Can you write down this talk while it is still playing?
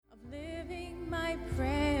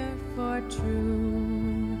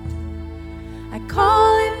truth. I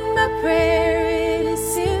call in my prayer, it is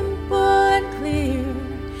simple and clear.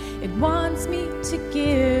 It wants me to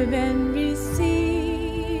give and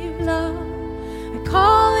receive love. I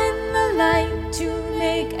call in the light to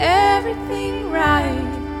make everything right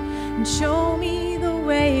and show me the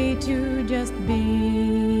way to just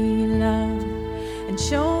be love. And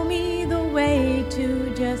show me the way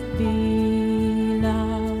to just be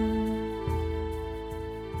love.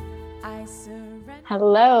 I surrender.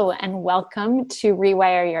 Hello and welcome to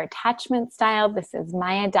Rewire Your Attachment Style. This is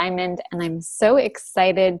Maya Diamond, and I'm so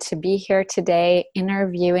excited to be here today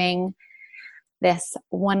interviewing this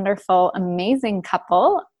wonderful, amazing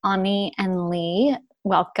couple, Ani and Lee.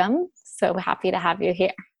 Welcome. So happy to have you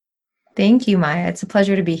here. Thank you, Maya. It's a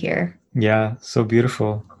pleasure to be here. Yeah, so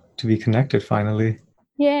beautiful to be connected finally.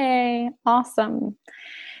 Yay. Awesome.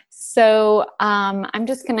 So I'm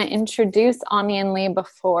just going to introduce Ani and Lee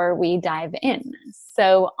before we dive in.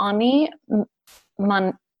 So Ani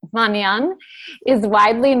Manian is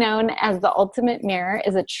widely known as the Ultimate Mirror,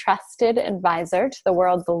 is a trusted advisor to the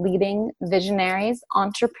world's leading visionaries,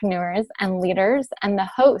 entrepreneurs, and leaders, and the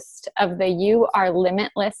host of the You Are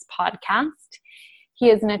Limitless podcast. He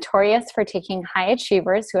is notorious for taking high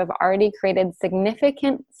achievers who have already created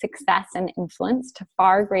significant success and influence to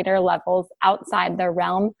far greater levels outside their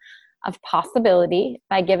realm of possibility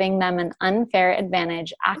by giving them an unfair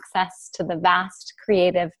advantage access to the vast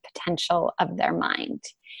creative potential of their mind.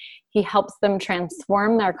 He helps them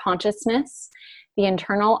transform their consciousness, the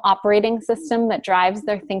internal operating system that drives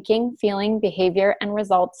their thinking, feeling, behavior, and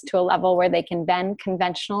results to a level where they can bend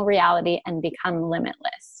conventional reality and become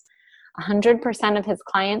limitless. 100% of his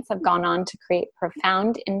clients have gone on to create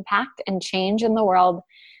profound impact and change in the world,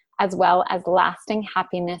 as well as lasting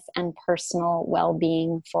happiness and personal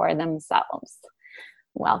well-being for themselves.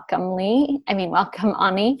 Welcome,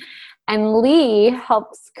 Ani. And Lee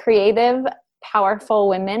helps creative, powerful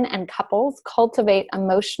women and couples cultivate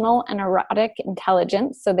emotional and erotic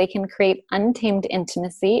intelligence so they can create untamed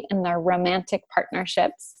intimacy in their romantic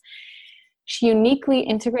partnerships. She uniquely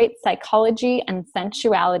integrates psychology and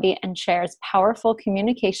sensuality and shares powerful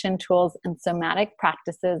communication tools and somatic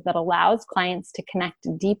practices that allows clients to connect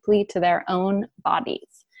deeply to their own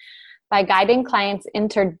bodies. By guiding clients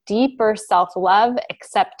into deeper self-love,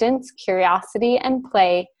 acceptance, curiosity, and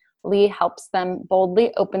play, Lee helps them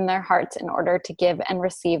boldly open their hearts in order to give and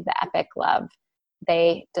receive the epic love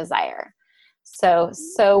they desire.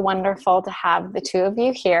 So wonderful to have the two of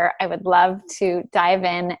you here. I would love to dive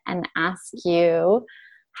in and ask you,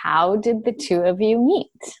 how did the two of you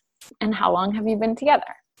meet? And how long have you been together?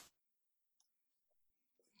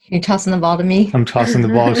 You're tossing the ball to me? I'm tossing the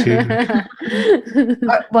ball to you.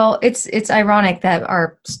 Well, it's ironic that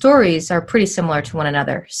our stories are pretty similar to one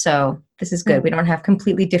another. So this is good. We don't have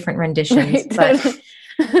completely different renditions. Right.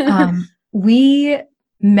 But we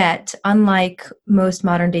met, unlike most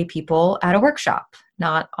modern day people, at a workshop,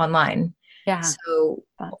 not online. Yeah. So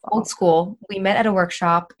That's old school. We met at a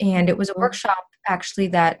workshop, and it was a workshop actually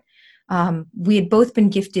that we had both been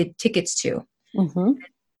gifted tickets to. Mm-hmm.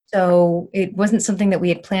 So it wasn't something that we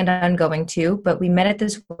had planned on going to, but we met at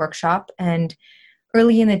this workshop, and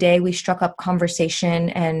early in the day we struck up conversation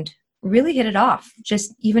and really hit it off,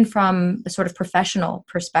 just even from a sort of professional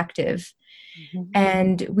perspective. Mm-hmm.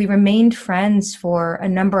 And we remained friends for a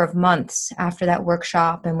number of months after that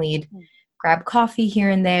workshop, and we'd grab coffee here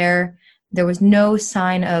and there. There was no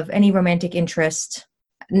sign of any romantic interest,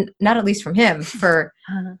 not at least from him, for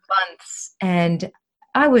months. And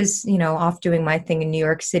I was, off doing my thing in New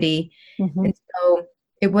York City. Mm-hmm. And so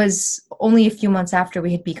it was only a few months after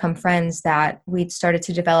we had become friends that we'd started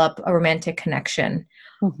to develop a romantic connection,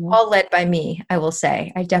 all led by me, I will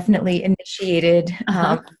say. I definitely initiated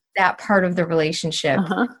that part of the relationship.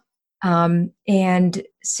 And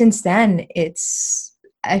since then,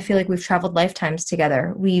 I feel like we've traveled lifetimes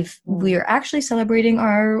together. We're actually celebrating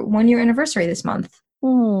our 1-year anniversary this month.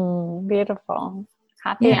 Beautiful.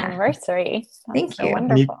 Happy anniversary. Thank you.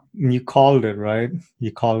 Wonderful. You called it, right?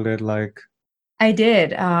 You called it like... I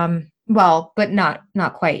did. Well, but not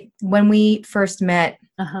quite. When we first met,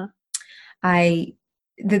 the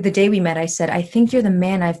day we met, I said, I think you're the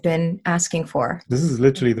man I've been asking for. This is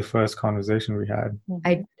literally the first conversation we had.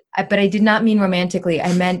 But I did not mean romantically.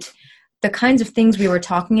 I meant the kinds of things we were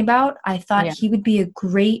talking about. I thought he would be a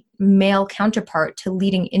great male counterpart to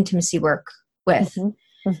leading intimacy work with.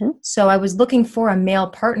 So I was looking for a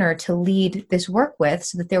male partner to lead this work with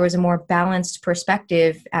so that there was a more balanced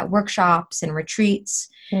perspective at workshops and retreats.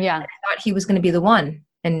 Yeah. And I thought he was going to be the one.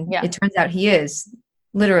 And it turns out he is,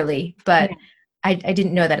 literally. But I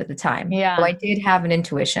didn't know that at the time. Yeah. So I did have an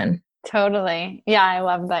intuition. Totally. Yeah, I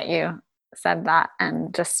love that you said that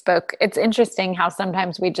and just spoke. It's interesting how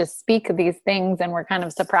sometimes we just speak these things and we're kind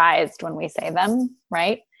of surprised when we say them,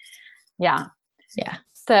 right? Yeah. Yeah.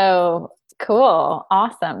 So cool.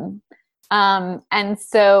 Awesome. And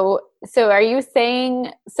so are you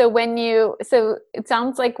saying, so it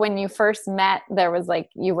sounds like when you first met, there was like,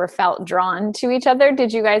 you were felt drawn to each other.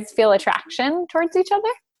 Did you guys feel attraction towards each other?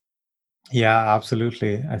 Yeah,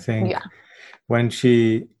 absolutely. I think Yeah.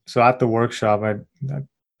 so at the workshop, I'd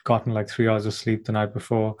gotten like 3 hours of sleep the night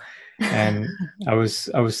before. And I was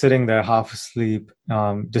sitting there half asleep,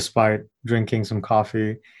 despite drinking some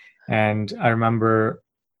coffee. And I remember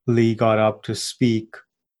Lee got up to speak.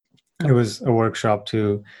 It was a workshop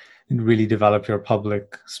to really develop your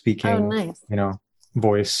public speaking, nice.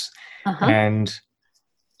 voice. Uh-huh. And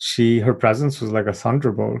her presence was like a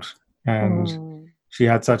thunderbolt. And she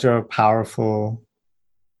had such a powerful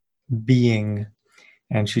being,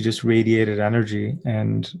 and she just radiated energy.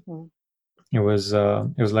 And it was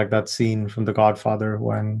like that scene from The Godfather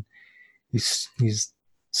when he's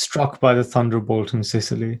struck by the thunderbolt in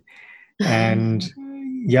Sicily. And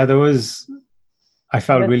yeah, I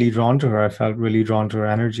felt really drawn to her. I felt really drawn to her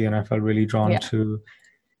energy, and I felt really drawn to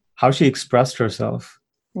how she expressed herself.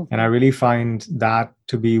 And I really find that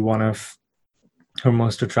to be one of her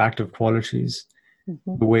most attractive qualities,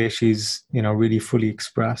 the way she's, really fully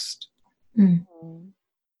expressed.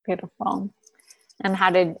 Beautiful. And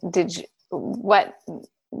how did you, what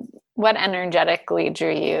energetically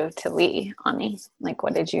drew you to Lee, Ani? Like,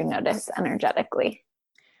 what did you notice energetically?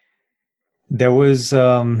 There was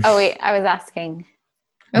oh wait, I was asking.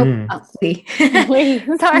 Lee. Lee,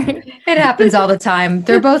 sorry. It happens all the time.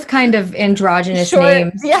 They're both kind of androgynous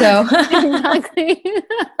names. Yeah, so exactly.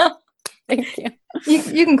 Thank you.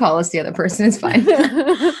 You can call us the other person. It's fine.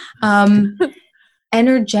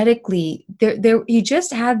 Energetically, there he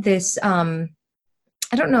just had this. I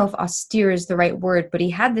don't know if austere is the right word, but he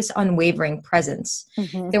had this unwavering presence.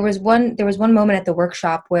 There was one moment at the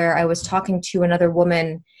workshop where I was talking to another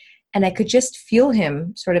woman, and I could just feel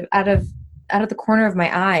him sort of out of the corner of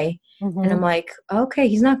my eye, and I'm like, okay,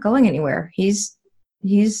 he's not going anywhere. He's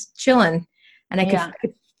chilling, and I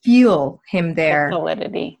could feel him there. The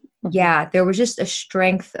solidity. Yeah, there was just a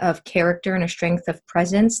strength of character and a strength of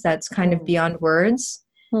presence that's kind of beyond words,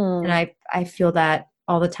 and I feel that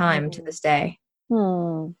all the time to this day.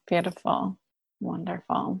 Beautiful,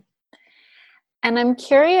 wonderful. And I'm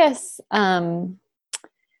curious,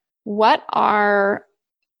 what are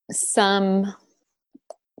some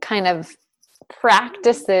kind of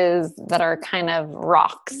practices that are kind of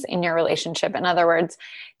rocks in your relationship? In other words,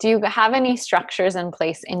 do you have any structures in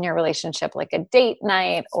place in your relationship, like a date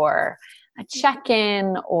night or a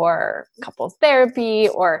check-in or couples therapy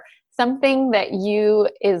or something that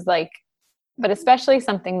is like, but especially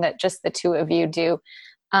something that just the two of you do,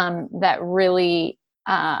 that really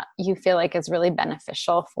you feel like is really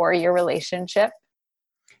beneficial for your relationship?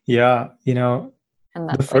 Yeah, and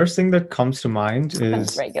the first thing that comes to mind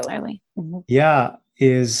is regularly.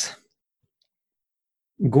 Is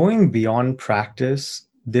going beyond practice.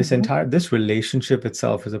 This relationship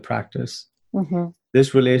itself is a practice.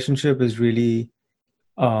 This relationship is really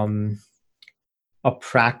a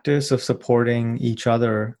practice of supporting each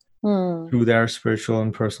other through their spiritual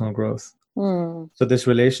and personal growth. So this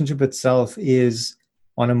relationship itself is,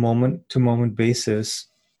 on a moment-to-moment basis,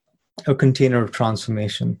 a container of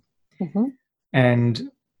transformation. And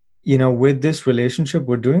with this relationship,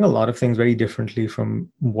 we're doing a lot of things very differently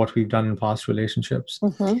from what we've done in past relationships.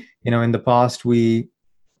 In the past, we,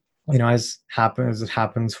 as it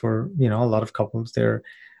happens for, a lot of couples, they're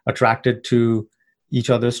attracted to each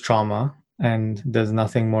other's trauma, and there's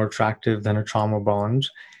nothing more attractive than a trauma bond,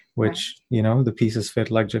 which, the pieces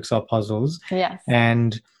fit like jigsaw puzzles. Yes.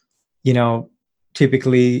 And,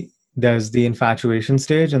 typically there's the infatuation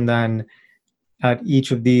stage, and then at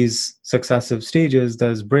each of these successive stages,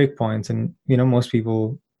 there's breakpoints, and most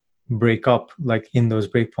people break up like in those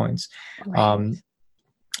breakpoints. Right.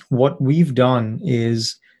 What we've done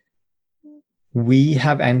is we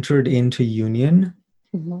have entered into union,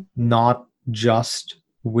 not just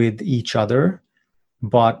with each other,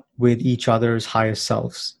 but with each other's highest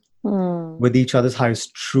selves, with each other's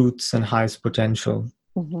highest truths and highest potential.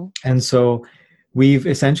 And so we've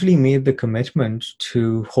essentially made the commitment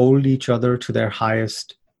to hold each other to their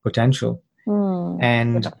highest potential,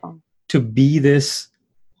 and to be this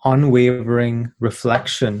unwavering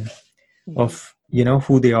reflection of,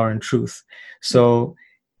 who they are in truth. So,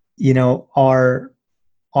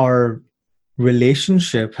 our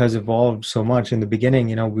relationship has evolved so much. In the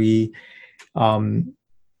beginning, we,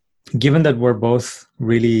 given that we're both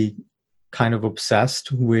really kind of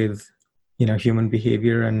obsessed with, human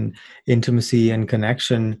behavior and intimacy and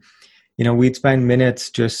connection, we'd spend minutes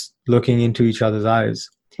just looking into each other's eyes,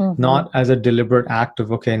 not as a deliberate act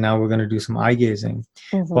of, okay, now we're going to do some eye gazing,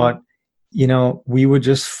 but we would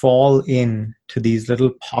just fall in to these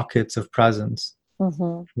little pockets of presence,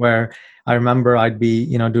 where I remember I'd be,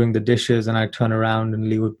 doing the dishes, and I'd turn around and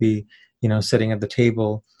Lee would be, sitting at the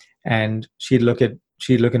table, and she'd look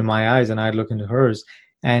into my eyes and I'd look into hers,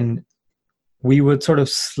 and we would sort of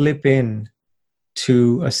slip in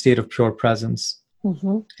to a state of pure presence.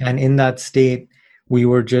 And in that state, we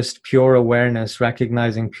were just pure awareness,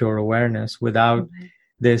 recognizing pure awareness without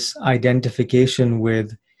this identification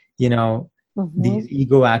with, these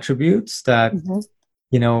ego attributes that,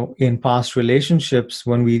 in past relationships,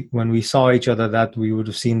 when we saw each other, that we would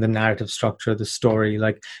have seen the narrative structure, the story,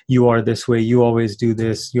 like, you are this way, you always do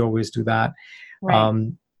this, you always do that. Right.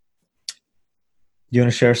 Do you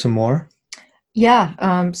want to share some more?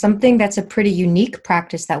 Yeah. Something that's a pretty unique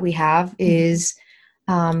practice that we have is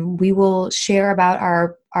we will share about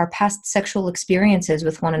our past sexual experiences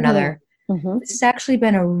with one another. This has actually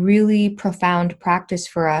been a really profound practice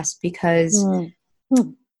for us because,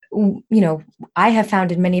 I have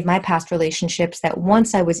found in many of my past relationships that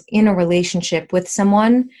once I was in a relationship with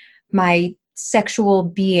someone, my sexual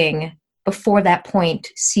being before that point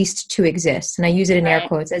ceased to exist. And I use it in air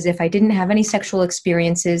quotes, as if I didn't have any sexual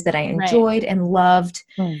experiences that I enjoyed and loved,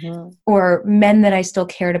 or men that I still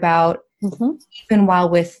cared about, even while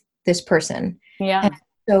with this person. Yeah. And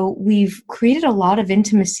so we've created a lot of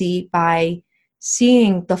intimacy by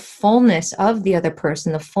seeing the fullness of the other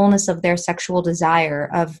person, the fullness of their sexual desire,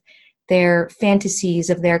 of their fantasies,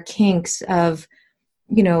 of their kinks, of,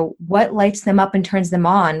 what lights them up and turns them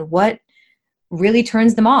on, what really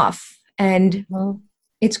turns them off. And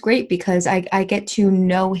it's great because I get to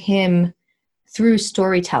know him through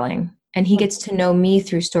storytelling, and he gets to know me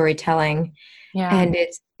through storytelling. Yeah. And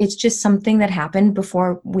it's just something that happened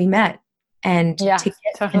before we met. And to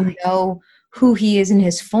get to know who he is in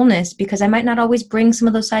his fullness, because I might not always bring some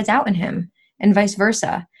of those sides out in him, and vice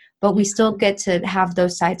versa, but we still get to have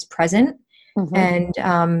those sides present. And,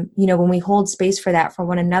 when we hold space for that for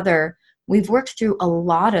one another, we've worked through a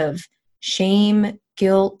lot of shame,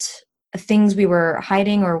 guilt, things we were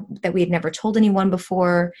hiding or that we had never told anyone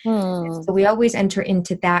before. So we always enter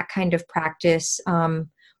into that kind of practice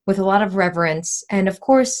with a lot of reverence. And of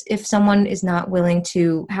course, if someone is not willing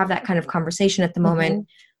to have that kind of conversation at the moment,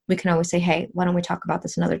 we can always say, hey, why don't we talk about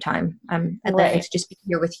this another time? I'm at that age to just be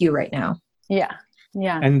here with you right now. Yeah.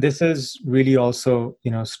 Yeah. And this is really also,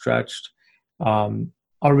 stretched.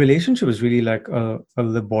 Our relationship is really like a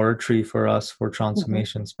laboratory for us for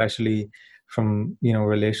transformation, especially from,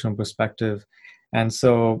 relational perspective. And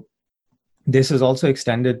so this is also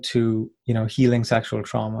extended to, healing sexual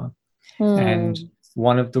trauma. And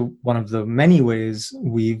one of the many ways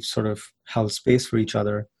we've sort of held space for each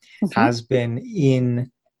other has been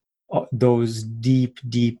in those deep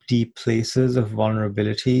places of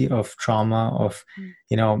vulnerability, of trauma, of,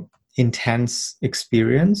 intense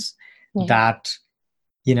experience that,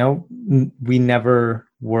 we never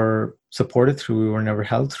were supported through, we were never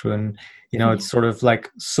held through. And, it's sort of like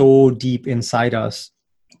so deep inside us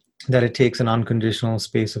that it takes an unconditional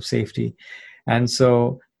space of safety. And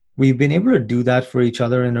so we've been able to do that for each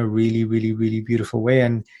other in a really, really, really beautiful way.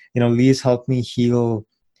 And, Lee's helped me heal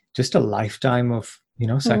just a lifetime of,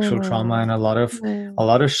 sexual trauma, and a lot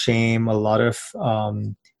of shame, a lot of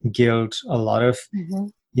guilt, a lot of,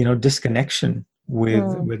 disconnection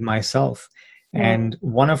with myself. And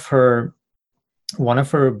one of her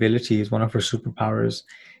abilities, one of her superpowers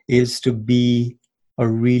is to be a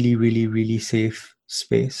really, really, really safe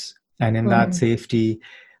space. And in that safety,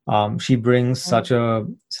 she brings such a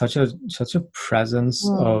presence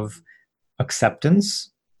of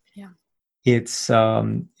acceptance. It's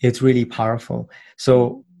really powerful.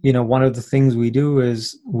 So, one of the things we do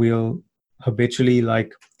is we'll habitually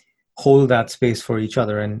like hold that space for each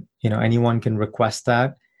other. And, anyone can request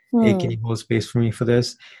that. Hey, can you hold space for me for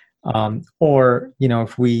this? Or,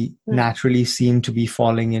 if we naturally seem to be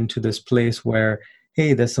falling into this place where,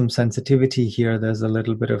 hey, there's some sensitivity here, there's a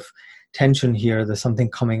little bit of tension here, there's something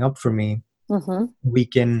coming up for me, we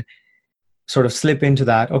can sort of slip into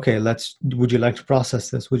that. Okay, would you like to process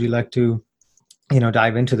this? Would you like to,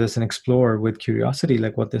 dive into this and explore with curiosity,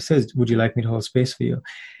 like what this is? Would you like me to hold space for you?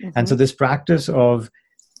 And so this practice of,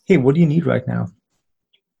 hey, what do you need right now?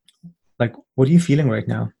 Like, what are you feeling right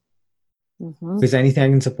now? Is there anything I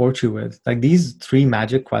can support you with? Like these 3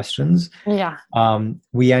 magic questions,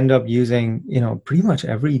 we end up using, pretty much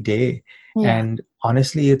every day. And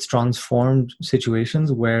honestly, it's transformed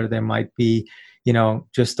situations where there might be,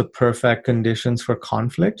 just the perfect conditions for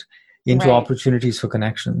conflict into Right. opportunities for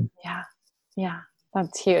connection. Yeah. Yeah.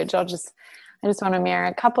 That's huge. I just want to mirror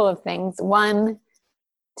a couple of things. One,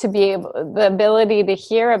 to be able, the ability to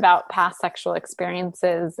hear about past sexual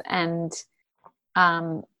experiences and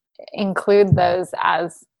include those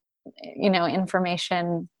as,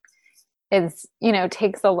 information is,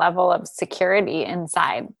 takes a level of security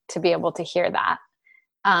inside to be able to hear that.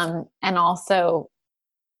 And also,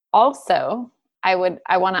 I want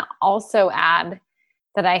to also add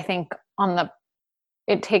that I think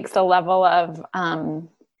it takes a level of,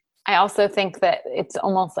 I also think that it's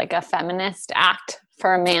almost like a feminist act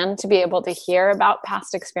for a man to be able to hear about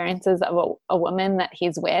past experiences of a woman that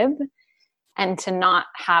he's with, and to not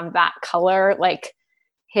have that color, like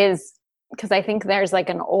because I think there's like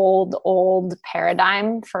an old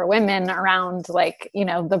paradigm for women around like,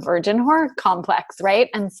 the virgin whore complex. Right.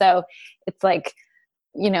 And so it's like,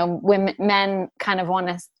 men kind of want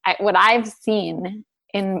to, what I've seen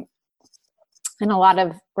in a lot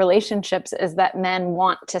of relationships is that men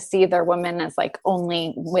want to see their women as like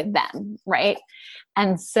only with them. Right.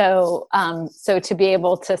 And so, to be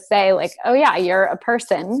able to say like, oh yeah, you're a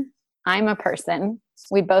person, I'm a person,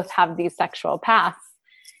 we both have these sexual paths,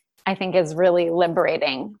 I think is really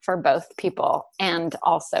liberating for both people, and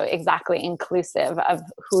also exactly inclusive of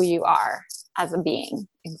who you are as a being.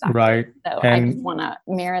 Exactly. Right. So And I just want to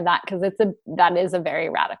mirror that, because that is a very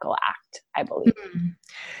radical act, I believe.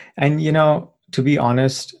 And, to be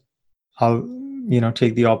honest, I'll,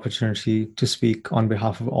 take the opportunity to speak on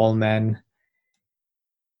behalf of all men.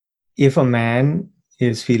 If a man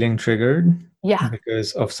is feeling triggered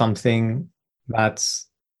because of something that's,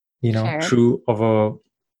 Shared. true of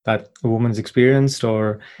that a woman's experienced,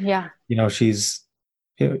 or, she's,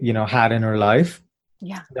 had in her life,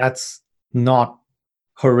 that's not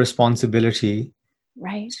her responsibility,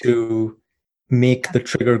 right, to make the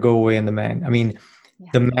trigger go away in the man. I mean,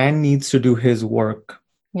 the man needs to do his work.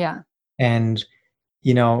 Yeah. And,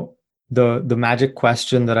 the magic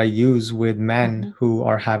question that I use with men who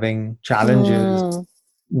are having challenges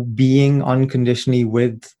being unconditionally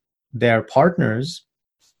with their partners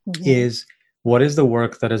is, what is the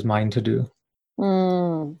work that is mine to do?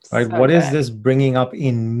 Right? So what is good. this bringing up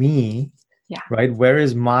in me? Right? Where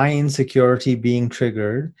is my insecurity being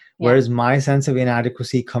triggered? Where is my sense of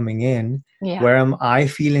inadequacy coming in? Where am I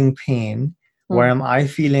feeling pain? Where am I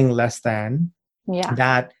feeling less than?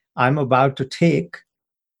 That I'm about to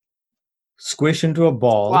squish into a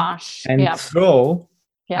ball, and throw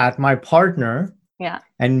at my partner,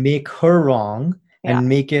 and make her wrong, and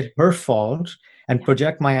make it her fault, and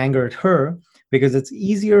project my anger at her, because it's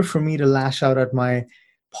easier for me to lash out at my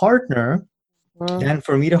partner than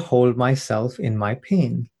for me to hold myself in my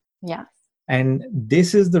pain. And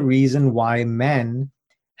this is the reason why men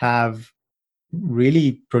have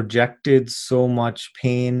really projected so much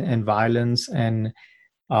pain and violence and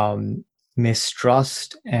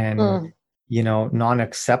mistrust and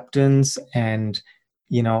non-acceptance and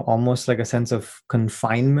almost like a sense of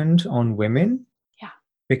confinement on women.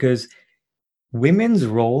 Because women's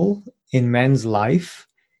role in men's life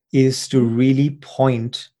is to really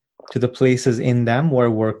point to the places in them where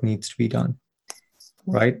work needs to be done.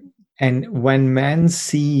 Right? And when men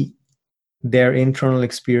see their internal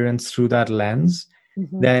experience through that lens,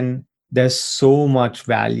 then there's so much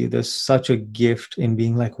value. There's such a gift in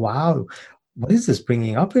being like, wow, what is this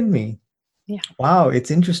bringing up in me? Wow,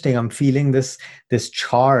 it's interesting. I'm feeling this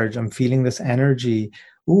charge. I'm feeling this energy.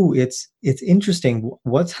 Ooh, it's interesting.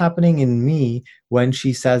 What's happening in me when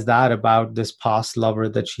she says that about this past lover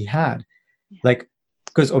that she had? Like,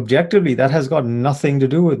 because objectively, that has got nothing to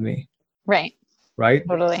do with me. Right.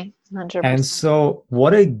 Totally. 100%. And so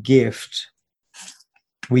what a gift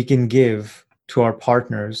we can give to our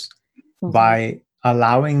partners by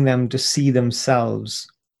allowing them to see themselves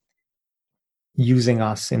using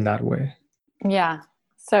us in that way. Yeah.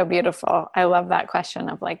 So beautiful. I love that question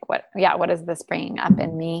of like, what is this bringing up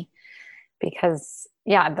in me? Because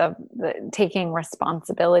the taking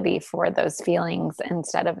responsibility for those feelings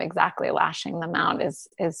instead of exactly lashing them out is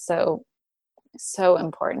so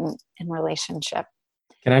important in relationship.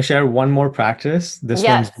 Can I share one more practice? This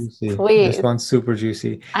one's juicy. Please. This one's super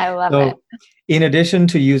juicy. I love it. In addition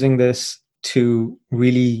to using this to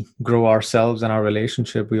really grow ourselves and our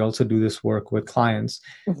relationship, we also do this work with clients,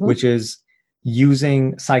 which is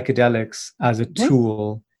using psychedelics as a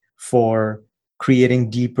tool for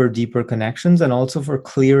creating deeper connections, and also for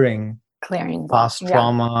clearing past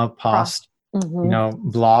trauma, past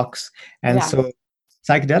blocks. And so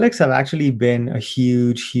psychedelics have actually been a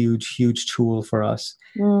huge tool for us.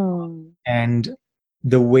 And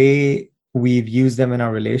the way we've used them in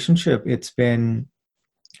our relationship, it's been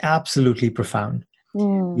absolutely profound.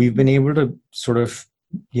 We've been able to sort of,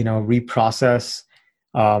 reprocess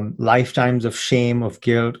lifetimes of shame, of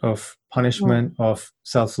guilt, of punishment, of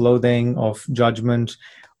self-loathing, of judgment,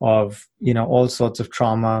 of, all sorts of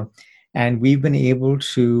trauma. And we've been able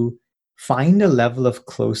to find a level of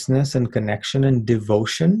closeness and connection and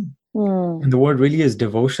devotion. And the word really is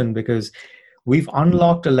devotion, because we've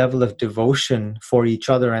unlocked a level of devotion for each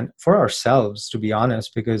other and for ourselves, to be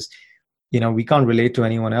honest, because, we can't relate to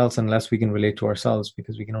anyone else unless we can relate to ourselves,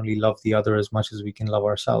 because we can only love the other as much as we can love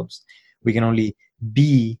ourselves. We can only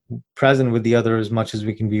be present with the other as much as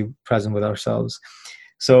we can be present with ourselves.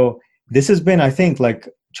 So this has been, I think, like,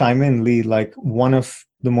 chime in, Lee, like one of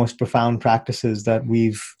the most profound practices that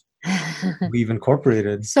we've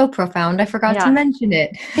incorporated. So profound. I forgot to mention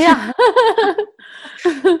it. Yeah.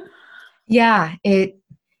 Yeah, it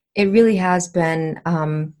really has been.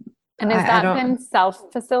 And has that been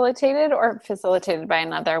self-facilitated or facilitated by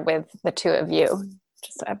another with the two of you?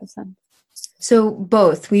 Just so I have a sense. So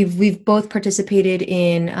both. We've both participated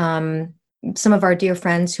in some of our dear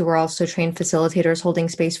friends who were also trained facilitators holding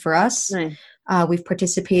space for us. Nice. We've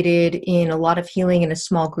participated in a lot of healing in a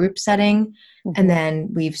small group setting, and then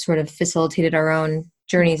we've sort of facilitated our own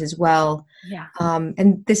journeys as well. Yeah.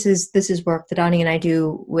 And this is work that Ani and I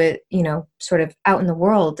do with, sort of out in the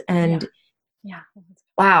world. And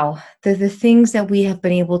wow, the things that we have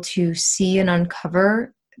been able to see and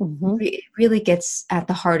uncover really gets at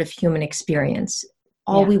the heart of human experience.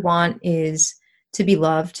 All we want is to be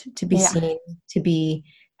loved, to be seen, to be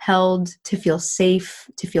held, to feel safe,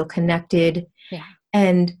 to feel connected. Yeah.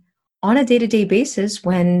 And on a day-to-day basis,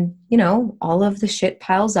 when, all of the shit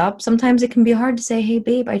piles up, sometimes it can be hard to say, hey,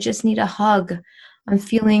 babe, I just need a hug. I'm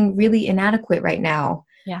feeling really inadequate right now.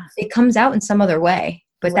 Yeah. It comes out in some other way,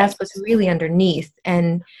 but that's what's really underneath.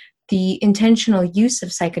 And the intentional use of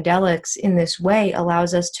psychedelics in this way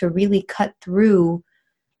allows us to really cut through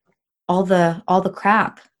all the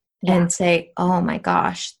crap and say, oh my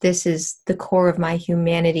gosh, this is the core of my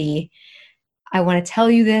humanity. I want to tell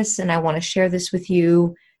you this and I want to share this with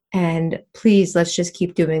you. And please, let's just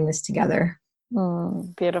keep doing this together.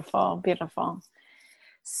 Beautiful, beautiful.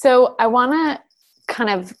 So I want to kind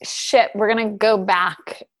of shift. We're going to go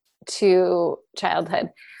back to childhood.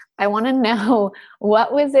 I want to know,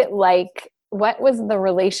 what was it like? What was the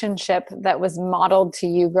relationship that was modeled to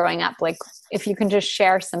you growing up? Like, if you can just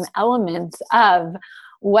share some elements of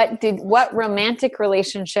what romantic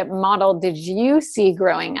relationship model did you see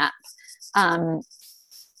growing up?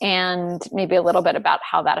 And maybe a little bit about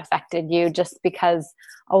how that affected you, just because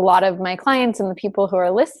a lot of my clients and the people who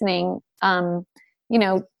are listening,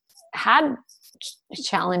 had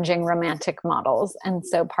challenging romantic models. And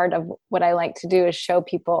so part of what I like to do is show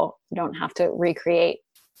people you don't have to recreate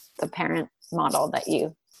the parent model that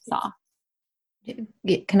you saw.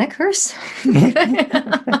 Can I curse?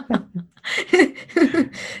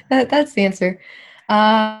 That's the answer.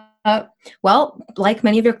 Well, like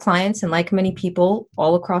many of your clients and like many people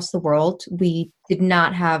all across the world, we did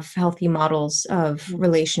not have healthy models of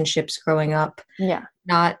relationships growing up. Yeah.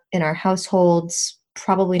 Not in our households,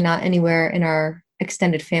 probably not anywhere in our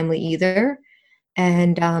extended family either.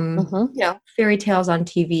 And, fairy tales on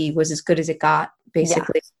TV was as good as it got,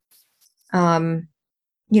 basically. Yeah.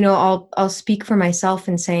 I'll speak for myself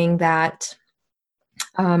in saying that,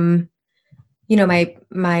 my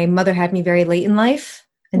mother had me very late in life.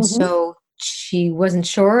 And so she wasn't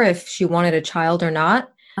sure if she wanted a child or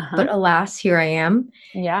not, but alas, here I am.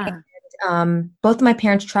 Yeah. And, both of my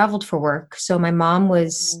parents traveled for work. So my mom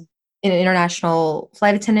was an international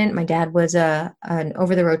flight attendant. My dad was an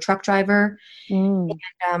over-the-road truck driver. And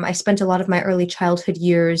I spent a lot of my early childhood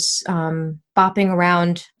years bopping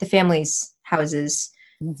around the family's houses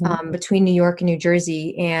between New York and New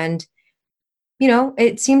Jersey. And,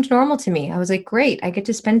 it seemed normal to me. I was like, great, I get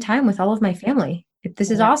to spend time with all of my family.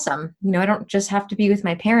 This is awesome. I don't just have to be with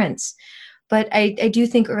my parents. But I do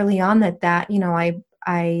think early on that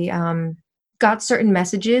I got certain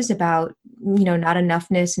messages about, not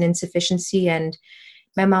enoughness and insufficiency. And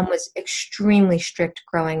my mom was extremely strict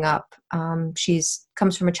growing up. She's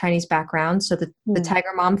comes from a Chinese background. So the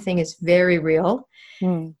tiger mom thing is very real.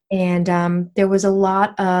 And there was a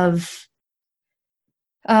lot of,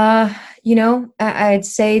 I'd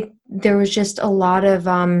say there was just a lot of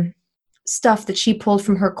stuff that she pulled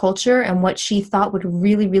from her culture and what she thought would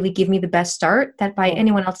really, really give me the best start that by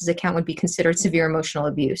anyone else's account would be considered severe emotional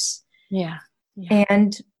abuse. Yeah.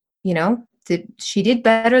 And, she did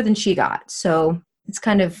better than she got. So it's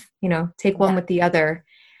kind of, take one with the other.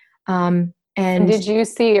 And did you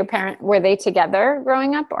see your parent, were they together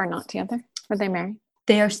growing up or not together? Were they married?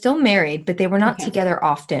 They are still married, but they were not Okay. together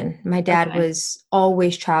often. My dad Okay. was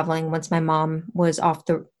always traveling once my mom was off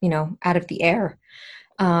the, out of the air.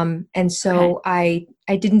 And so I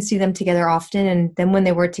didn't see them together often. And then when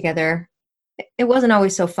they were together, it wasn't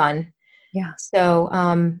always so fun. Yeah. So,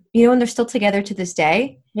 and they're still together to this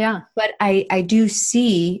day. Yeah. But I do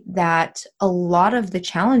see that a lot of the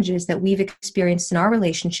challenges that we've experienced in our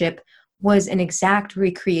relationship was an exact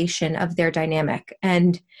recreation of their dynamic.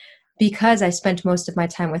 And because I spent most of my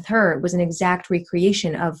time with her, it was an exact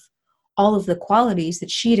recreation of all of the qualities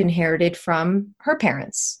that she'd inherited from her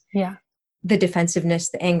parents. Yeah. The defensiveness,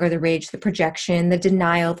 the anger, the rage, the projection, the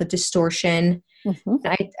denial, the distortion. Mm-hmm.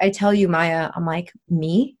 I tell you, Maya, I'm like,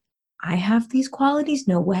 me? I have these qualities?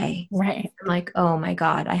 No way. Right. I'm like, oh my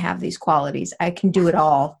God, I have these qualities. I can do it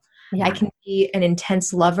all. Yeah. I can be an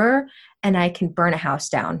intense lover and I can burn a house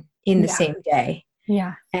down in the same day.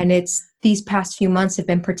 Yeah. And it's these past few months have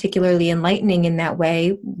been particularly enlightening in that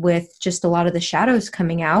way, with just a lot of the shadows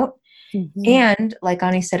coming out. Mm-hmm. And like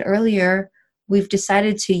Ani said earlier, we've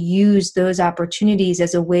decided to use those opportunities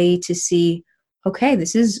as a way to see, okay,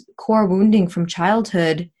 this is core wounding from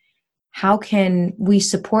childhood. How can we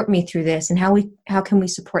support me through this? And how can we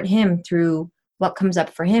support him through what comes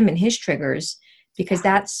up for him and his triggers?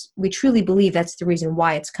 Because we truly believe that's the reason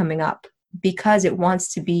why it's coming up, because it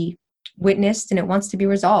wants to be witnessed and it wants to be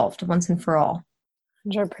resolved once and for all.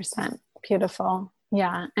 100%. Beautiful.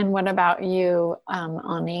 Yeah. And what about you,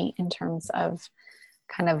 Ani, in terms of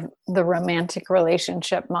kind of the romantic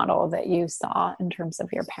relationship model that you saw in terms of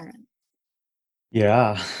your parents?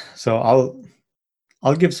 Yeah. So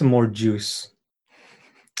I'll give some more juice.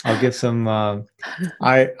 I'll give some. I'm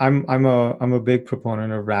a big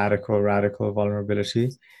proponent of radical vulnerability.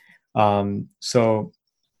 So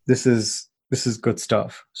this is good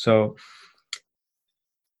stuff. So,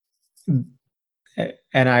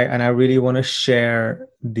 and I really want to share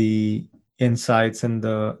the insights and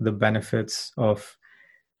the benefits of,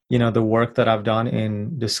 the work that I've done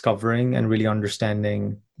in discovering and really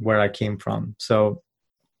understanding where I came from. So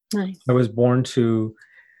Nice. I was born to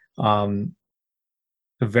a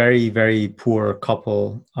very, very poor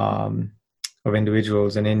couple of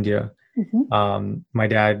individuals in India. Mm-hmm. My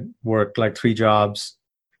dad worked like 3 jobs,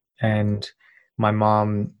 and my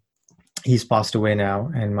mom, he's passed away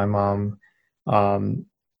now, and my mom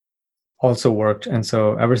also worked. And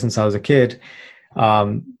so ever since I was a kid,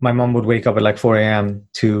 my mom would wake up at like 4 a.m.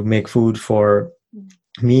 to make food for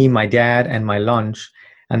me, my dad, and my lunch.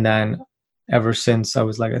 And then ever since I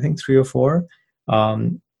was like, I think 3 or 4,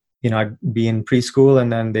 I'd be in preschool,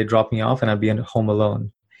 and then they'd drop me off and I'd be at home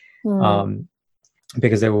alone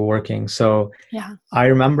because they were working. So yeah. I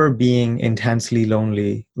remember being intensely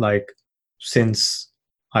lonely, like since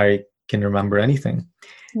I can remember anything.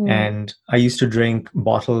 And I used to drink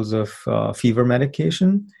bottles of fever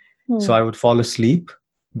medication. So I would fall asleep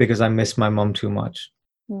because I missed my mom too much.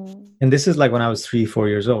 And this is like when I was 3-4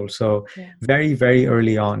 years old. So very, very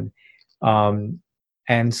early on.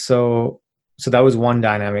 And so that was one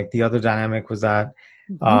dynamic. The other dynamic was that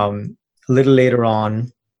a little later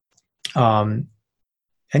on, and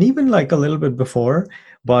even like a little bit before,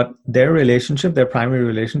 but their primary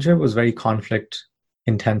relationship was very conflict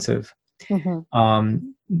intensive. The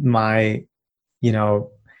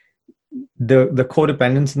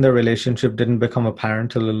codependence in the relationship didn't become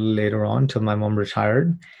apparent till a little later on, till my mom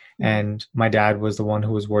retired. And my dad was the one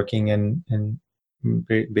who was working and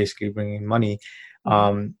basically bringing money.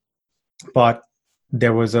 But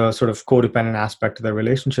there was a sort of codependent aspect to the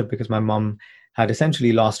relationship because my mom had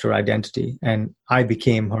essentially lost her identity and I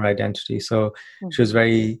became her identity. So she was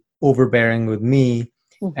very overbearing with me,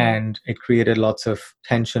 and it created lots of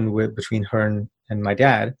tension between her and my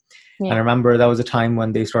dad. And I remember that was a time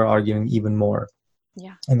when they started arguing even more.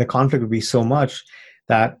 Yeah. And the conflict would be so much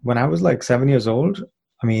that when I was like 7 years old,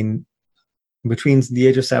 I mean, between the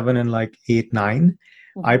age of 7 and like 8, 9,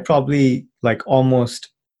 I probably like almost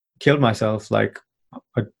killed myself like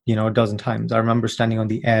a dozen times. I remember standing on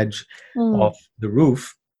the edge of the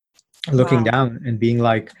roof, looking down and being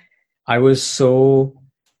like, I was so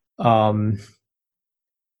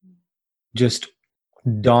just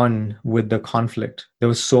done with the conflict. There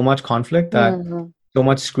was so much conflict that so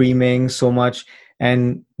much screaming, so much.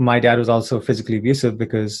 And my dad was also physically abusive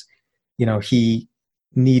because, he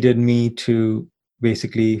needed me to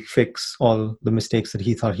basically fix all the mistakes that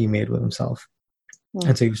he thought he made with himself.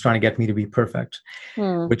 And so he was trying to get me to be perfect,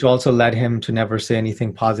 which also led him to never say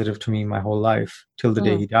anything positive to me my whole life till the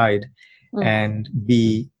day he died, and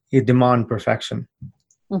demand perfection.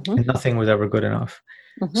 And nothing was ever good enough.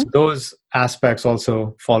 So those aspects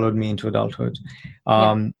also followed me into adulthood.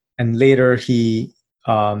 And later he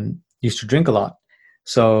used to drink a lot.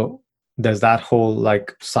 So there's that whole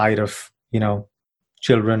like side of,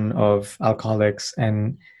 children of alcoholics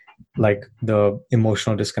and like the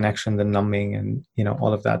emotional disconnection, the numbing, and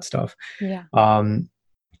all of that stuff. Yeah.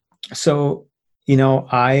 So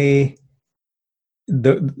I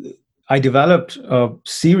developed a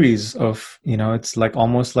series of, it's like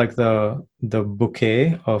almost like the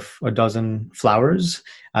bouquet of a dozen flowers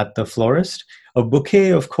at the florist, a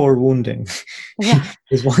bouquet of core wounding. Yeah.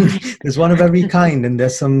 there's one of every kind, and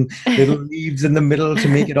there's some little leaves in the middle to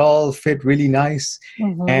make it all fit really nice.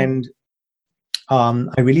 Mm-hmm. And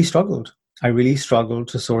I really struggled.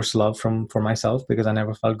 To source love for myself because I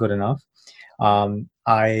never felt good enough.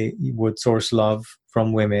 I would source love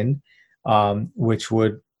from women, which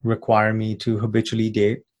would require me to habitually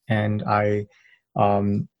date, and I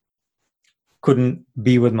couldn't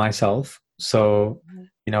be with myself. So,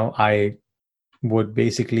 I would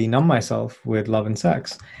basically numb myself with love and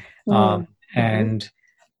sex. And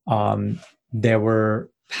there were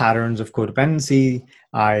patterns of codependency.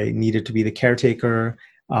 I needed to be the caretaker.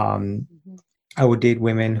 I would date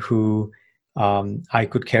women who I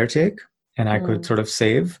could caretake and I could sort of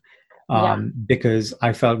save because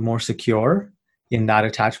I felt more secure in that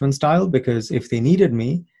attachment style, because if they needed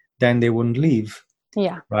me, then they wouldn't leave.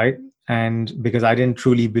 Yeah. Right. And because I didn't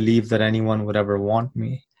truly believe that anyone would ever want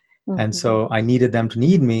me. And so I needed them to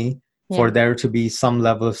need me for there to be some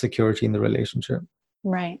level of security in the relationship.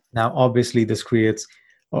 Right. Now, obviously this creates,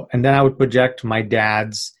 and then I would project my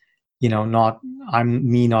dad's, not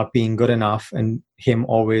being good enough and him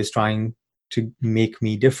always trying to make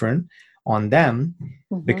me different on them,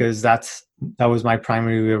 because that was my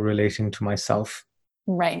primary way of relating to myself.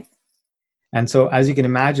 Right. And so, as you can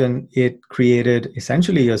imagine, it created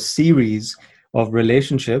essentially a series of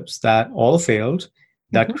relationships that all failed,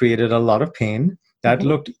 that created a lot of pain, that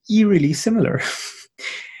looked eerily similar.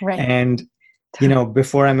 Right. And,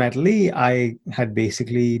 before I met Lee, I had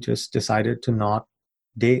basically just decided to not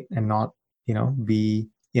date and not, be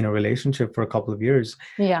in a relationship for a couple of years.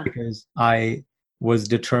 Yeah. Because I was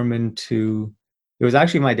determined to, it was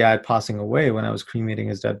actually my dad passing away when I was cremating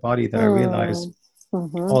his dead body that I realized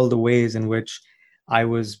all the ways in which I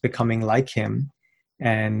was becoming like him.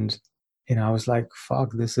 And, I was like,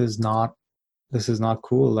 fuck, this is not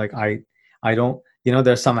cool. Like I don't,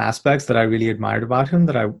 there's some aspects that I really admired about him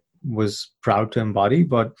that I was proud to embody,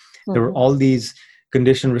 but there were all these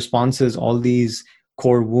conditioned responses, all these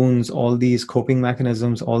core wounds, all these coping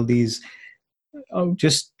mechanisms, all these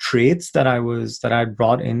just traits that I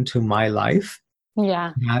brought into my life.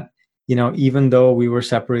 Yeah. That, even though we were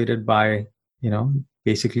separated by,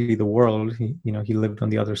 basically the world, he lived on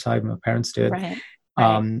the other side, my parents did. Right.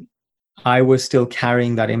 I was still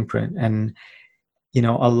carrying that imprint. And,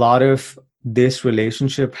 a lot of this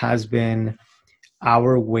relationship has been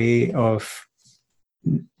our way of,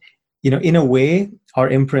 in a way, our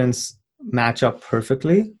imprints match up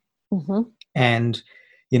perfectly. And,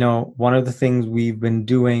 one of the things we've been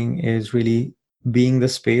doing is really being the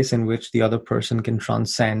space in which the other person can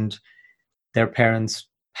transcend their parents'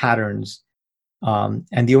 patterns.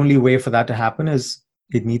 And the only way for that to happen is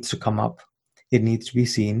it needs to come up. It needs to be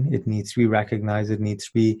seen. It needs to be recognized. It needs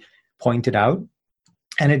to be pointed out.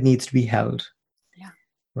 And it needs to be held. Yeah.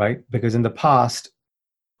 Right? Because in the past,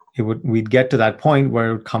 we'd get to that point where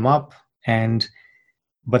it would come up,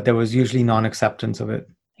 but there was usually non-acceptance of it.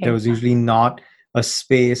 There was usually not a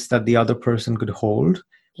space that the other person could hold,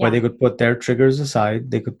 where they could put their triggers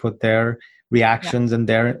aside, they could put their reactions and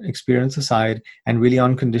their experience aside, and really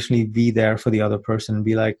unconditionally be there for the other person and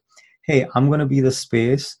be like, hey, I'm going to be the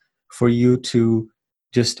space for you to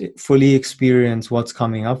just fully experience what's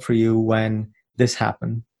coming up for you when this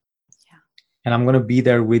happened. Yeah. And I'm going to be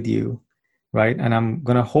there with you, right? And I'm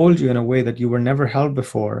going to hold you in a way that you were never held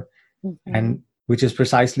before. And which is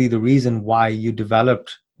precisely the reason why you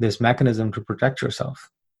developed this mechanism to protect yourself.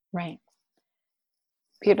 Right.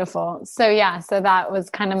 Beautiful. So that was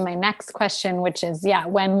kind of my next question, which is,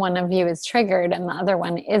 when one of you is triggered and the other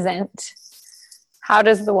one isn't, how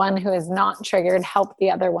does the one who is not triggered help the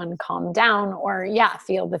other one calm down or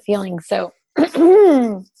feel the feeling? So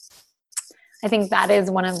I think that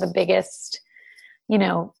is one of the biggest,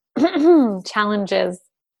 challenges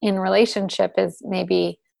in relationship is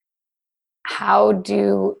maybe how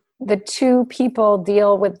do the two people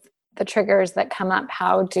deal with the triggers that come up?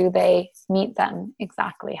 How do they meet them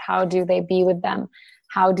exactly? How do they be with them?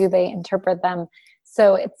 How do they interpret them?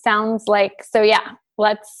 So it sounds like,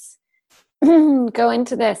 let's go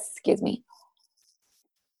into this, excuse me,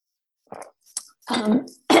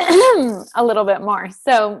 a little bit more.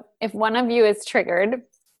 So if one of you is triggered,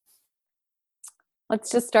 let's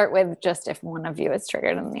just start with just if one of you is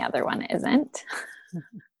triggered and the other one isn't.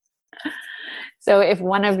 So if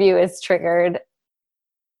one of you is triggered,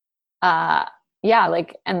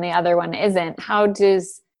 like, and the other one isn't, how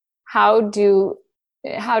does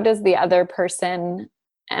the other person,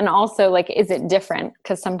 and also like, is it different?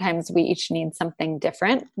 Because sometimes we each need something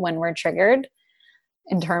different when we're triggered.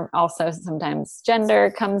 Also sometimes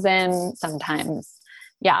gender comes in, sometimes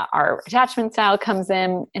our attachment style comes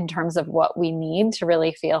in terms of what we need to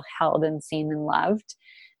really feel held and seen and loved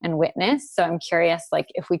and witnessed. So I'm curious, like,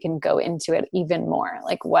 if we can go into it even more,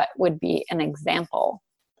 like what would be an example,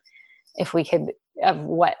 if we could, of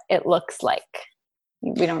what it looks like.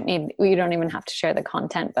 We don't even have to share the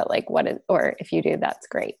content, but like or if you do, that's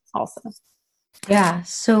great also. Yeah.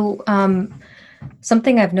 So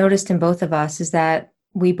something I've noticed in both of us is that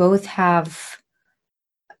we both have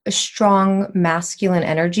a strong masculine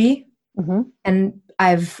energy. Mm-hmm. And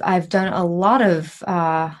I've done a lot of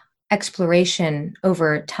exploration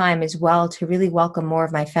over time as well to really welcome more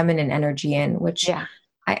of my feminine energy in, which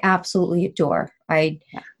I absolutely adore. I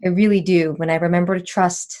really do. When I remember to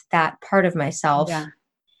trust that part of myself. Yeah.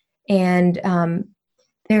 And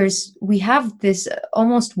we have this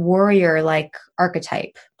almost warrior-like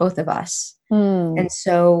archetype, both of us. And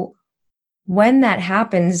so when that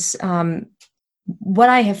happens, what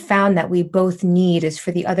I have found that we both need is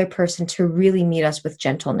for the other person to really meet us with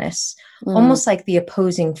gentleness, almost like the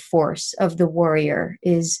opposing force of the warrior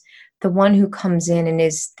is the one who comes in and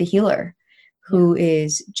is the healer, who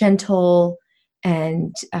is gentle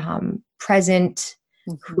and present,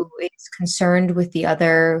 who is concerned with the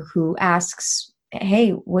other, who asks, hey,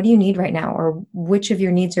 what do you need right now? Or which of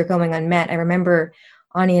your needs are going unmet? I remember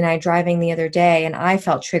Ani and I driving the other day, and I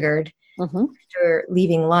felt triggered after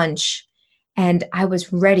leaving lunch. And I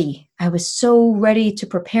was ready. I was so ready to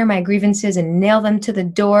prepare my grievances and nail them to the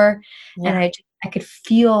door. Yeah. And I could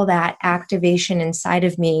feel that activation inside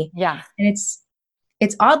of me. Yeah. And it's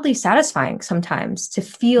oddly satisfying sometimes to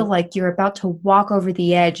feel like you're about to walk over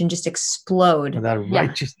the edge and just explode. That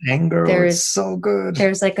righteous anger is so good.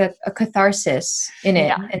 There's like a catharsis in it.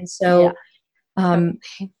 Yeah. And so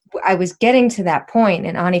I was getting to that point,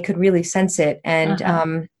 and Ani could really sense it.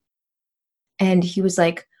 And and he was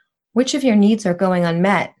like, which of your needs are going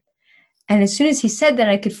unmet? And as soon as he said that,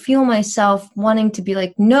 I could feel myself wanting to be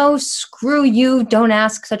like, no, screw you. Don't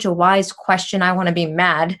ask such a wise question. I want to be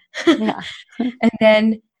mad. Yeah. And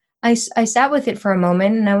then I sat with it for a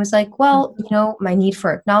moment, and I was like, well, my need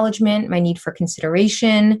for acknowledgement, my need for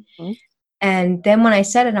consideration. And then when I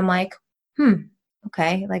said it, I'm like,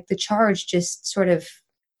 okay. Like the charge just sort of,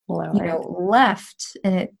 left,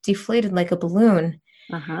 and it deflated like a balloon.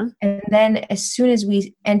 And then as soon as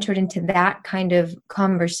we entered into that kind of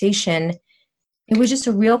conversation, it was just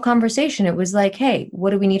a real conversation. It was like, hey, what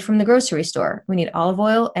do we need from the grocery store? We need olive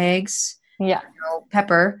oil, eggs,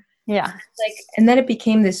 pepper. Yeah. And then it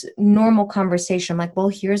became this normal conversation. I'm like, well,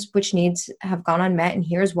 here's which needs have gone unmet, and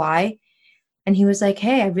here's why. And he was like,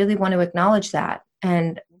 hey, I really want to acknowledge that.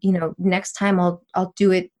 And, next time I'll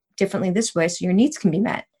do it differently this way so your needs can be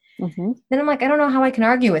met. Then I'm like, I don't know how I can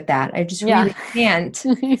argue with that. I just really can't.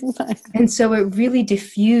 Exactly. And so it really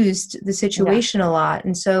diffused the situation a lot.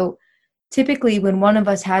 And so typically when one of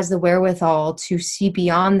us has the wherewithal to see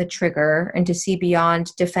beyond the trigger and to see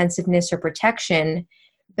beyond defensiveness or protection,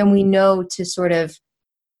 then we know to sort of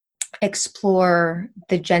explore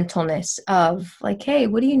the gentleness of like, hey,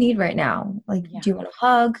 what do you need right now? Like, do you want a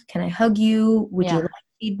hug? Can I hug you? Would you like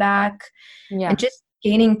feedback? And just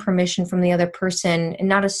gaining permission from the other person and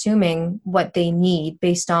not assuming what they need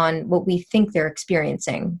based on what we think they're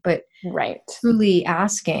experiencing, but truly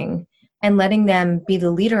asking and letting them be the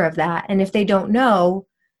leader of that. And if they don't know,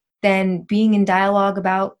 then being in dialogue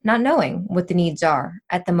about not knowing what the needs are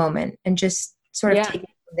at the moment and just sort of taking it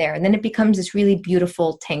from there. And then it becomes this really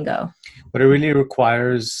beautiful tango. But it really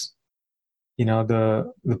requires,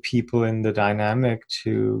 the people in the dynamic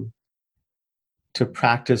to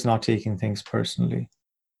practice not taking things personally.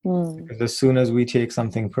 Because as soon as we take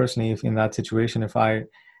something personally, if in that situation, if I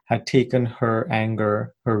had taken her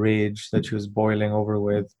anger, her rage that she was boiling over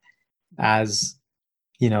with as,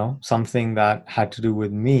 something that had to do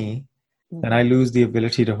with me, then I lose the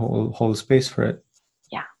ability to hold space for it.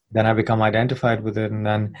 Yeah. Then I become identified with it. And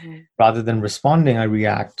then rather than responding, I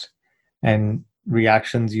react. And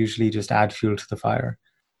reactions usually just add fuel to the fire.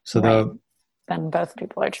 So then both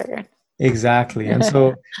people are triggered. Exactly. And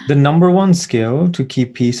so the number one skill to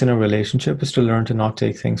keep peace in a relationship is to learn to not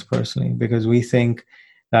take things personally, because we think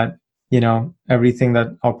that, everything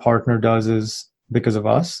that our partner does is because of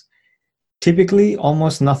us. Typically,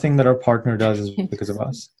 almost nothing that our partner does is because of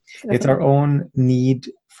us. It's our own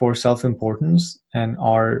need for self-importance and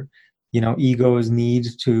our egos need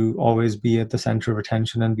to always be at the center of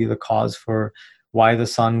attention and be the cause for why the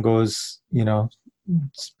sun goes,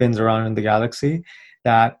 spins around in the galaxy,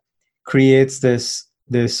 that creates this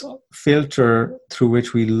filter through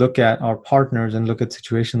which we look at our partners and look at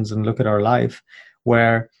situations and look at our life,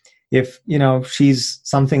 where if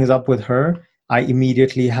something is up with her, I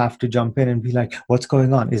immediately have to jump in and be like, what's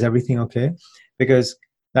going on? Is everything okay? Because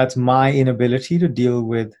that's my inability to deal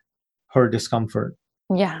with her discomfort.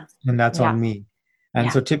 Yeah. And that's on me.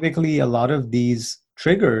 And so typically a lot of these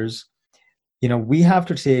triggers, we have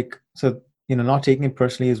to take, not taking it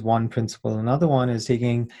personally is one principle. Another one is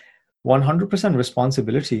taking 100%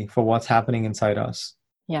 responsibility for what's happening inside us.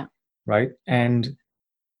 Yeah. Right. And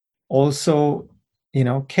also,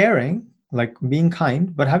 caring, like being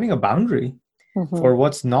kind, but having a boundary for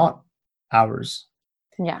what's not ours.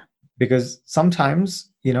 Yeah. Because sometimes,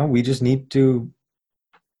 we just need to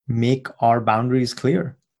make our boundaries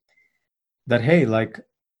clear that, hey, like,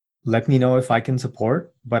 let me know if I can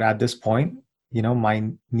support, but at this point, my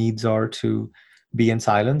needs are to be in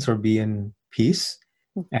silence or be in peace.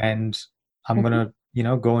 And I'm going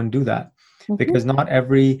to, go and do that. Because not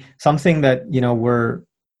something that, we're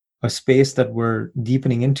a space that we're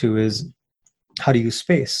deepening into is how to use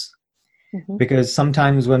space. Because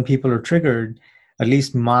sometimes when people are triggered, at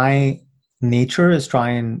least my nature is try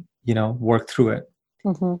and, work through it.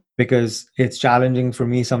 Because it's challenging for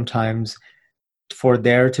me sometimes for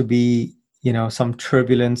there to be, some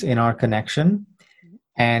turbulence in our connection,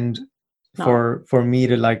 and for me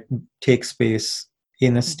to like take space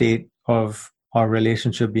in a state of our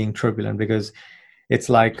relationship being turbulent, because it's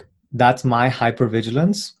like that's my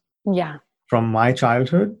hypervigilance from my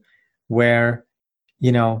childhood, where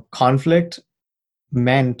conflict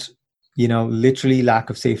meant literally lack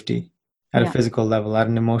of safety at a physical level, at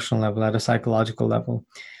an emotional level, at a psychological level.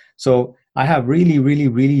 So I have really, really,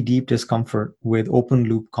 really deep discomfort with open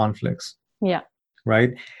loop conflicts. Yeah.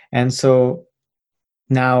 Right. And so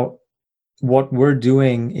now what we're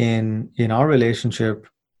doing in our relationship,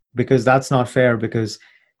 because that's not fair, because,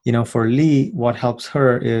 for Lee, what helps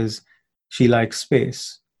her is she likes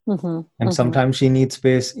space. And sometimes she needs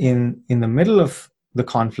space in the middle of the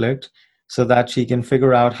conflict so that she can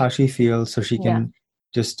figure out how she feels, so she can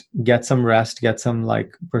just get some rest, get some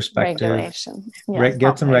like perspective, regulation.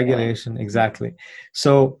 Get some regulation. Exactly.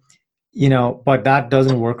 So, but that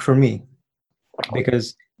doesn't work for me,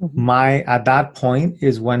 because at that point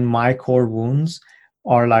is when my core wounds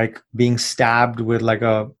are like being stabbed with like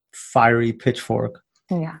a fiery pitchfork.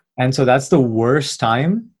 Yeah. And so that's the worst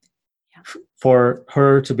time for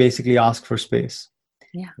her to basically ask for space.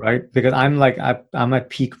 Yeah. Right. Because I'm at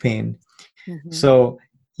peak pain. So,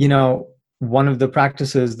 one of the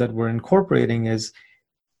practices that we're incorporating is,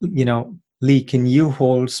 Lee, can you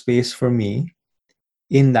hold space for me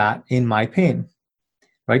in my pain?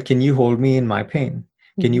 Right? Can you hold me in my pain?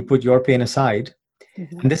 Can you put your pain aside?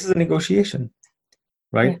 And this is a negotiation,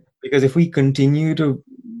 right? Because if we continue to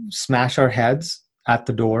smash our heads at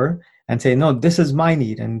the door and say, no, this is my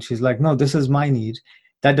need, and she's like, no, this is my need,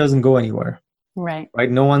 that doesn't go anywhere. Right.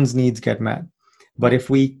 No one's needs get met. But if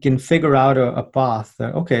we can figure out a path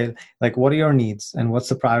that, okay, like, what are your needs and what's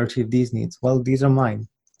the priority of these needs? Well, these are mine.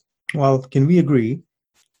 Well, can we agree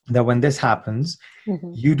that when this happens,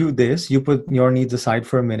 you do this, you put your needs aside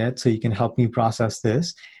for a minute so you can help me process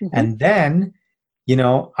this. And then,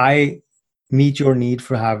 I meet your need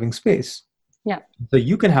for having space. Yeah. So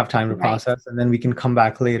you can have time to process, and then we can come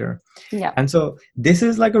back later. Yeah. And so this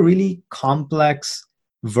is like a really complex,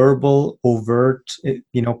 verbal, overt,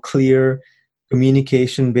 clear,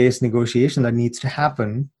 communication-based negotiation that needs to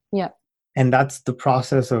happen. Yeah. And that's the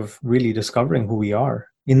process of really discovering who we are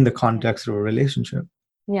in the context of a relationship.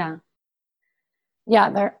 Yeah.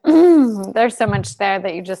 Yeah. There's so much there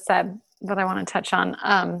that you just said that I want to touch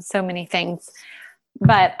on. So many things.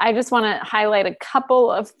 But I just want to highlight a couple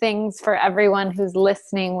of things for everyone who's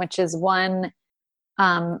listening, which is one,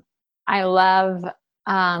 I love,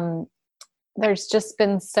 there's just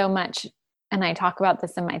been so much, and I talk about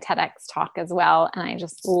this in my TEDx talk as well. And I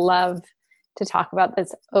just love to talk about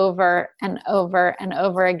this over and over and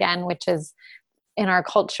over again, which is in our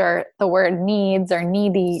culture, the word needs or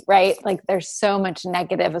needy, right? Like there's so much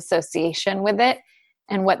negative association with it.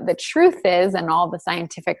 And what the truth is, and all the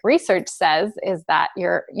scientific research says, is that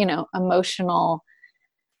your, emotional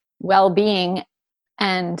well-being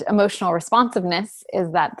and emotional responsiveness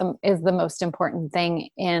is the most important thing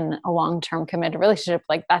in a long-term committed relationship.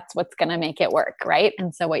 Like that's what's going to make it work, right?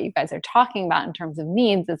 And so what you guys are talking about in terms of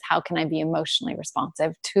needs is how can I be emotionally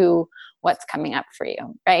responsive to what's coming up for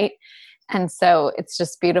you, right? And so it's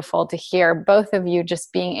just beautiful to hear both of you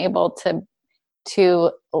just being able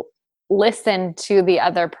to listen to the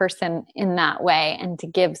other person in that way and to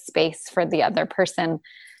give space for the other person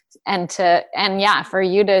and for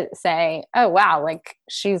you to say, oh wow, like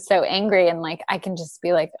she's so angry, and like I can just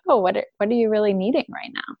be like, oh, what are you really needing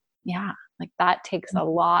right now? Yeah, like that takes a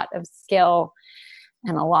lot of skill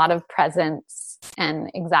and a lot of presence,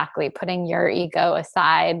 and exactly putting your ego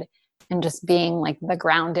aside and just being like the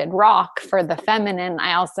grounded rock for the feminine.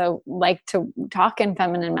 I also like to talk in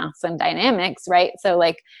feminine masculine dynamics, right? So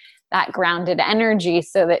like that grounded energy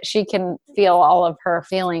so that she can feel all of her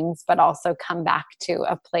feelings, but also come back to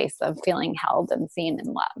a place of feeling held and seen and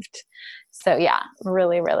loved. So yeah,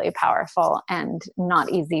 really, really powerful and not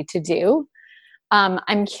easy to do.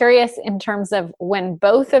 I'm curious in terms of when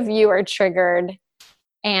both of you are triggered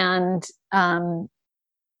and,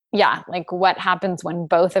 like what happens when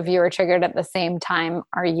both of you are triggered at the same time?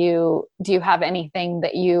 Do you have anything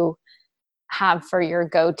that you have for your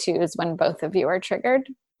go-tos when both of you are triggered?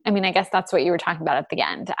 I mean, I guess that's what you were talking about at the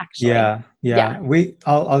end, actually. Yeah.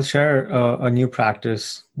 I'll share a new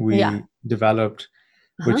practice we developed,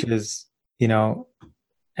 which is,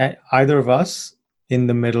 either of us in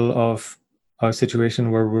the middle of a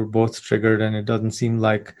situation where we're both triggered and it doesn't seem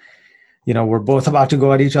like, we're both about to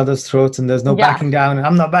go at each other's throats and there's no backing down, and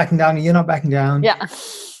I'm not backing down and you're not backing down. Yeah.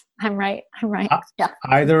 I'm right. Yeah.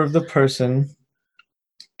 Either of the person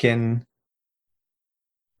can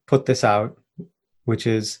put this out, which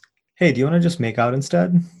is, hey, do you want to just make out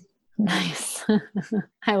instead? Nice.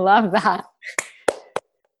 I love that.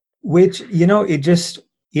 Which,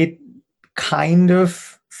 it kind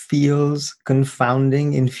of feels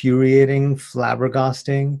confounding, infuriating,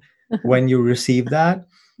 flabbergasting when you receive that.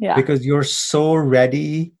 Yeah. Because you're so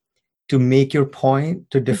ready to make your point,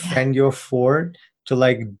 to defend your fort, to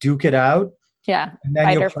like duke it out. Yeah. And then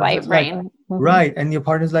fight or flight brain. Right. And your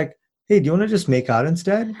partner's like, hey, do you want to just make out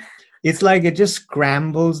instead? It's like it just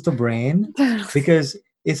scrambles the brain because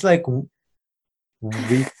it's like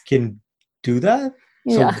we can do that.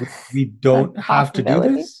 So we don't have to do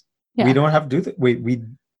this. Yeah. We don't have to do that. Wait,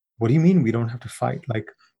 what do you mean we don't have to fight? Like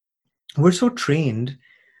we're so trained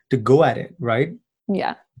to go at it, right?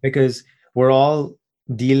 Yeah. Because we're all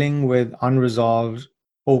dealing with unresolved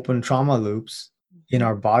open trauma loops in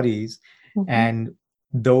our bodies. And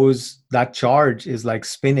that charge is like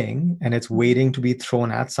spinning and it's waiting to be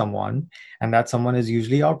thrown at someone, and that someone is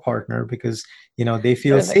usually our partner because they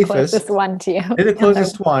feel they're safest. The closest one to you. They're the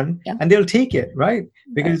closest one, and they'll take it, right?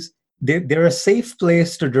 Because they're a safe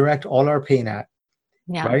place to direct all our pain at,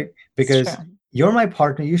 right? Because you're my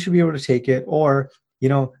partner, you should be able to take it, or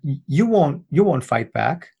you won't fight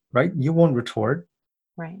back, right? You won't retort,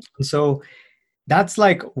 right? And so that's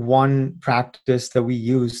like one practice that we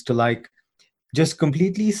use to like just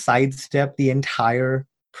completely sidestep the entire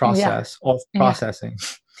process of processing.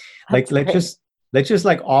 Like let's just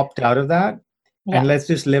like opt out of that and let's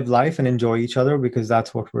just live life and enjoy each other because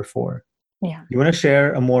that's what we're for. Yeah. You want to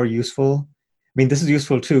share a more useful, I mean, this is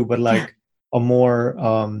useful too, but like a more,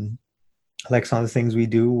 like some of the things we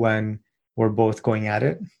do when we're both going at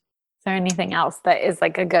it. Is there anything else that is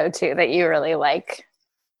like a go-to that you really like?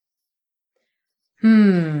 I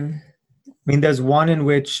mean, there's one in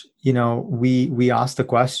which, we ask the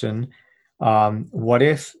question, what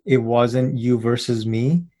if it wasn't you versus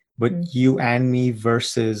me, but you and me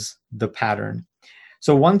versus the pattern?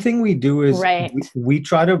 So one thing we do is we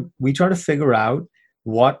try to figure out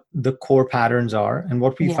what the core patterns are. And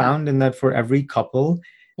what we found in that for every couple,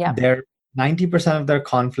 their 90% of their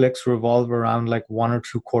conflicts revolve around like one or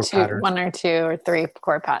two core patterns. 1 or 2 or 3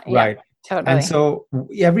 core patterns. Right. Yeah, totally. And so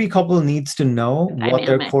every couple needs to know what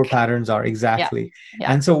their core patterns are exactly.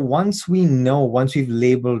 Yeah. And so once we've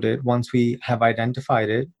labeled it, once we have identified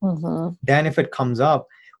it, then if it comes up,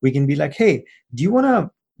 we can be like, hey, do you want to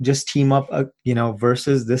just team up,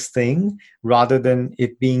 versus this thing rather than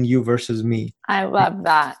it being you versus me? I love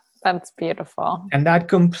that. That's beautiful. And that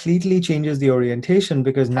completely changes the orientation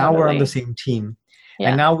because now we're on the same team. Yeah.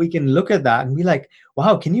 And now we can look at that and be like,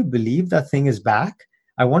 wow, can you believe that thing is back?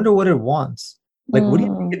 I wonder what it wants. Like, what do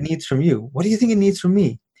you think it needs from you? What do you think it needs from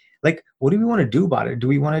me? Like, what do we want to do about it? Do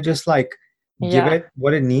we want to just like give it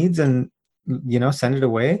what it needs and, send it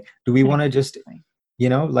away? Do we want to just,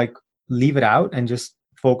 like leave it out and just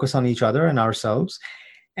focus on each other and ourselves?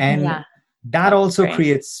 And that also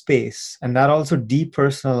creates space, and that also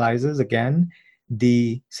depersonalizes again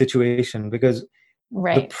the situation, because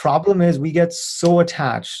the problem is we get so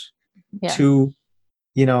attached to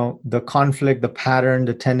the conflict, the pattern,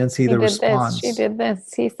 the tendency, the response. She did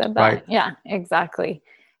this, he said that. Yeah, exactly.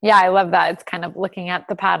 Yeah, I love that. It's kind of looking at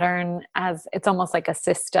the pattern as it's almost like a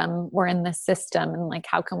system. We're in this system, and like,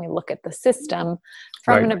 how can we look at the system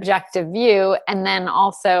from an objective view? And then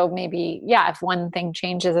also maybe, if one thing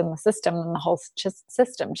changes in the system, then the whole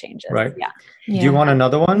system changes. Right. Yeah. Do you want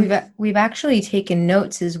another one? We've actually taken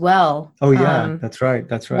notes as well. Oh yeah, that's right.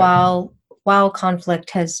 While conflict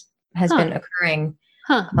has been occurring.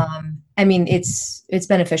 I mean, it's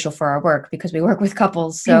beneficial for our work because we work with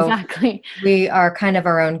couples. So exactly. We are kind of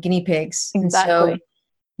our own guinea pigs. Exactly. And so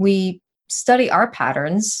we study our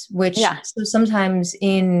patterns, which so sometimes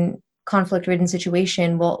in conflict-ridden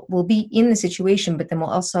situation, we'll be in the situation, but then we'll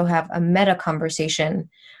also have a meta conversation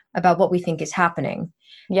about what we think is happening.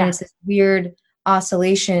 Yeah. And it's this weird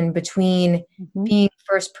oscillation between being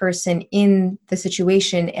first person in the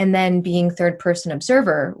situation and then being third person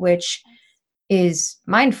observer, which is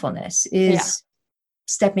mindfulness, is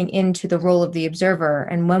stepping into the role of the observer.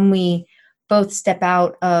 And when we both step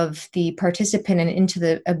out of the participant and into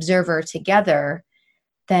the observer together,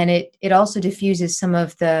 then it also diffuses some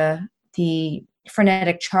of the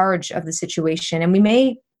frenetic charge of the situation. And we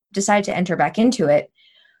may decide to enter back into it,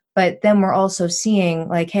 but then we're also seeing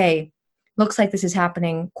like, hey, looks like this is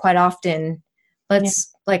happening quite often.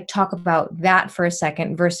 Let's talk about that for a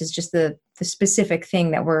second versus just the specific thing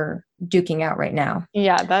that we're duking out right now.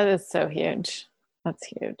 Yeah, that is so huge. That's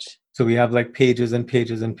huge. So we have like pages and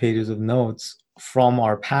pages and pages of notes from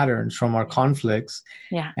our patterns, from our conflicts.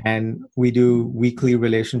 Yeah. And we do weekly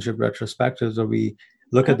relationship retrospectives where we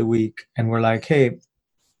look at the week and we're like, hey,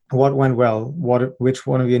 what went well? Which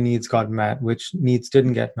one of your needs got met? Which needs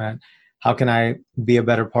didn't get met? How can I be a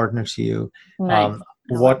better partner to you? Nice.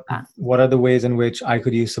 What are the ways in which I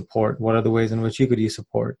could use support? What are the ways in which you could use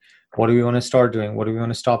support? What do we want to start doing? What do we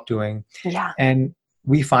want to stop doing? Yeah. And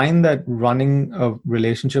we find that running a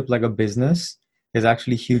relationship like a business is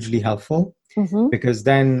actually hugely helpful because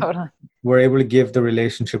then we're able to give the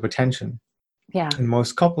relationship attention. Yeah. And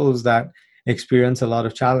most couples that experience a lot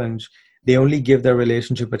of challenge, they only give their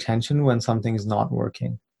relationship attention when something's not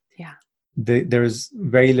working. Yeah. There's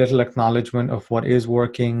very little acknowledgement of what is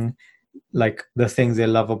working, like the things they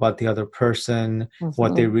love about the other person,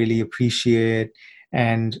 what they really appreciate.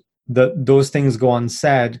 And those things go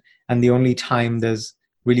unsaid. And the only time there's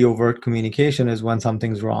really overt communication is when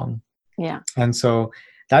something's wrong. Yeah. And so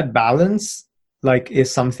that balance, like,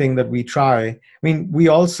 is something that we try. I mean, we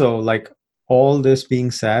also, like, all this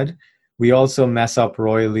being said, we also mess up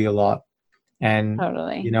royally a lot. And,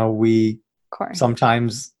 you know, we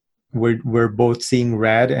sometimes we're both seeing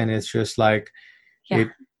red and it's just like,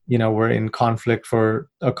 you know, we're in conflict for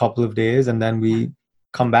a couple of days and then we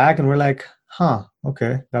come back and we're like,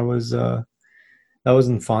 okay, that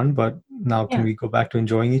wasn't fun, but now can we go back to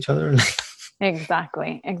enjoying each other?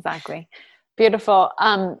 Exactly. Beautiful.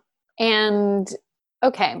 And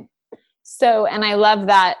okay. So, and I love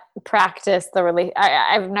that practice,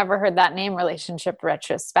 I've never heard that name, relationship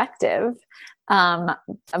retrospective.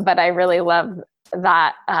 But I really love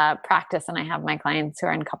that practice. And I have my clients who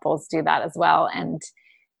are in couples do that as well. And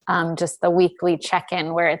just the weekly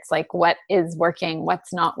check-in where it's like, what is working?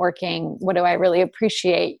 What's not working? What do I really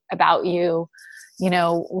appreciate about you? You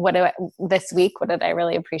know, this week, what did I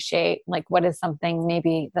really appreciate? Like, what is something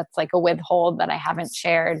maybe that's like a withhold that I haven't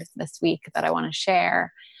shared this week that I want to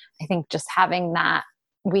share? I think just having that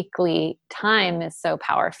weekly time is so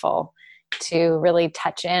powerful to really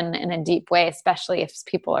touch in a deep way, especially if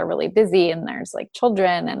people are really busy and there's like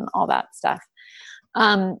children and all that stuff.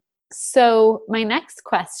 So my next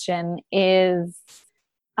question is,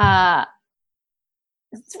 for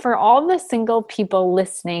all the single people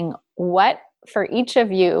listening, for each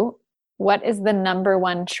of you, what is the number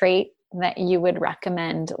one trait that you would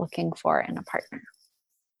recommend looking for in a partner?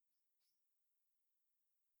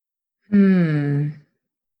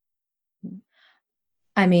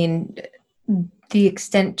 I mean, the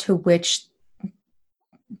extent to which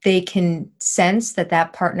they can sense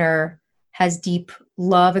that partner has deep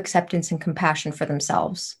love, acceptance, and compassion for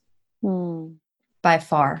themselves. By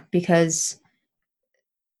far, because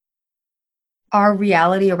our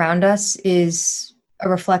reality around us is a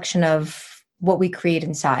reflection of what we create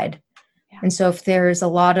inside. Yeah. And so if there's a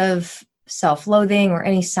lot of self-loathing or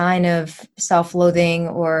any sign of self-loathing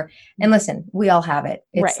and listen, we all have it.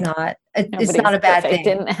 It's not a bad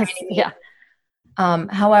thing. Yeah.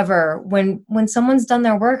 However, when someone's done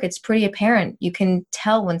their work, it's pretty apparent. You can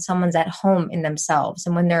tell when someone's at home in themselves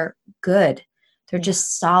and when they're good, they're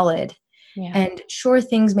just solid. Yeah. And sure,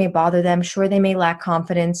 things may bother them. Sure, they may lack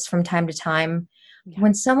confidence from time to time. Yeah.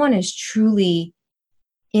 When someone is truly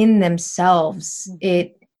in themselves,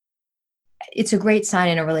 it's a great sign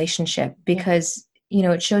in a relationship because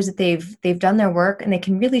it shows that they've done their work and they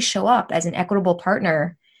can really show up as an equitable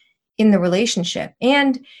partner in the relationship.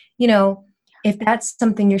 And, if that's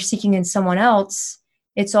something you're seeking in someone else,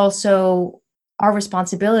 it's also our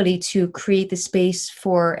responsibility to create the space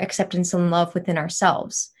for acceptance and love within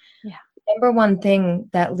ourselves. Yeah. Number one thing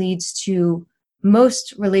that leads to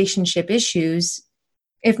most relationship issues,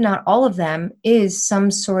 if not all of them, is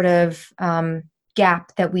some sort of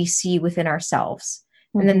gap that we see within ourselves.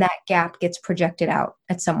 Mm-hmm. And then that gap gets projected out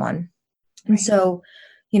at someone. And so,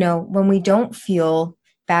 when we don't feel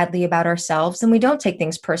badly about ourselves, then we don't take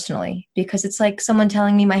things personally, because it's like someone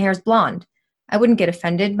telling me my hair's blonde. I wouldn't get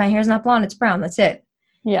offended. My hair's not blonde, it's brown. That's it.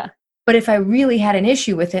 Yeah. But if I really had an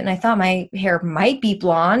issue with it and I thought my hair might be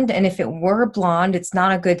blonde, and if it were blonde, it's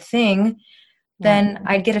not a good thing, then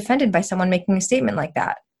I'd get offended by someone making a statement like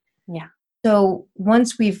that. Yeah. So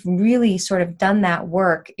once we've really sort of done that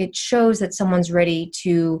work, it shows that someone's ready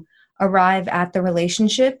to arrive at the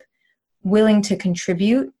relationship, willing to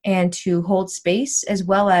contribute and to hold space, as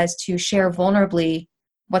well as to share vulnerably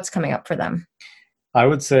what's coming up for them. I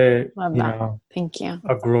would say, Thank you.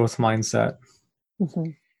 A growth mindset.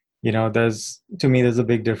 Mm-hmm. There's a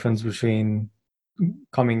big difference between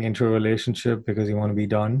coming into a relationship because you want to be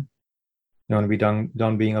done. You want to be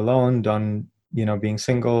done being alone, done, being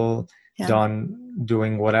single, done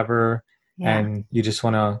doing whatever, and you just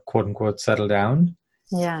want to quote unquote settle down.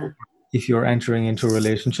 Yeah. If you're entering into a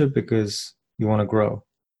relationship because you want to grow.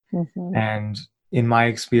 Mm-hmm. And in my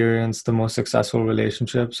experience, the most successful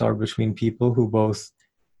relationships are between people who both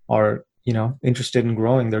are, interested in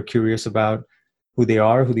growing. They're curious about who they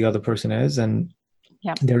are, who the other person is, and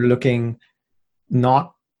they're looking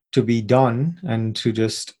not to be done and to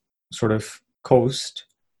just sort of coast,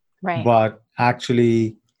 but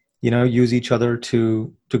actually, use each other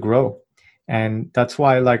to grow. And that's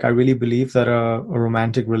why, I really believe that a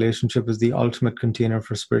romantic relationship is the ultimate container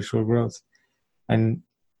for spiritual growth. And,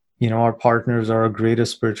 our partners are our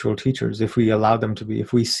greatest spiritual teachers if we allow them to be,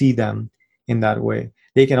 if we see them in that way.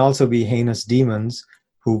 They can also be heinous demons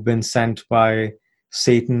who've been sent by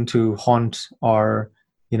Satan to haunt our,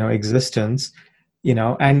 existence,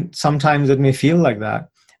 and sometimes it may feel like that.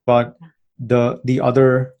 But the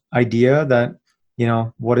other idea that,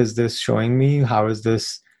 what is this showing me? How is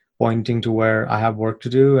this pointing to where I have work to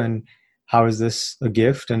do, and how is this a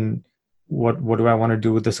gift, and what do I want to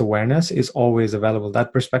do with this awareness is always available.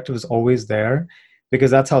 That perspective is always there, because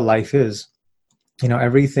that's how life is.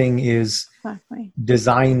 Everything is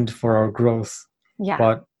designed for our growth. Yeah.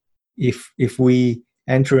 But if we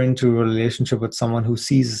enter into a relationship with someone who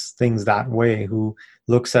sees things that way, who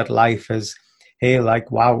looks at life as, hey,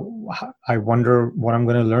 wow, I wonder what I'm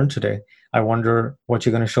going to learn today. I wonder what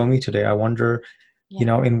you're going to show me today. I wonder,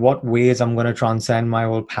 in what ways I'm going to transcend my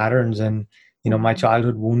old patterns and, my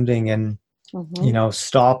childhood wounding, and,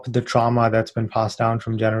 stop the trauma that's been passed down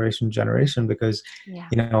from generation to generation, because,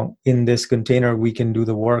 in this container, we can do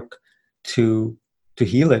the work to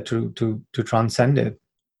heal it, to transcend it.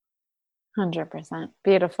 100%.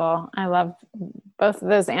 Beautiful. I love both of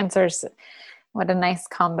those answers. What a nice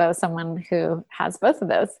combo, someone who has both of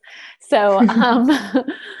those. So, that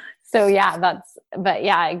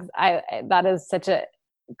is such a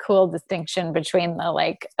cool distinction between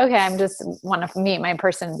the okay, I'm just want to meet my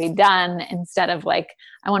person and be done, instead of I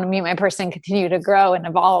want to meet my person, continue to grow and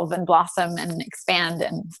evolve and blossom and expand,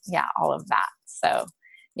 and all of that. So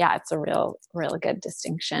it's a real good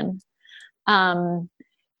distinction.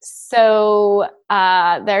 So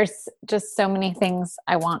there's just so many things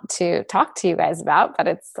I want to talk to you guys about, but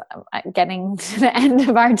it's getting to the end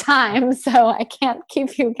of our time, so I can't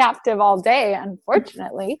keep you captive all day,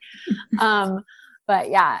 unfortunately. But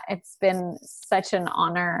it's been such an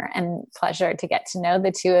honor and pleasure to get to know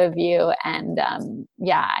the two of you. And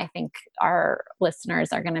I think our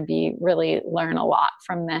listeners are going to really learn a lot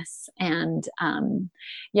from this. And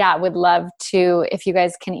would love to, if you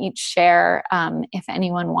guys can each share, if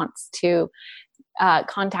anyone wants to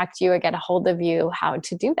contact you or get a hold of you, how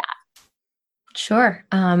to do that. Sure.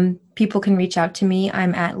 People can reach out to me.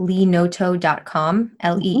 I'm at leenoto.com,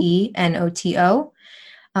 LEENOTO.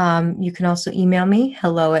 You can also email me,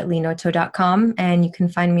 hello@leenoto.com, and you can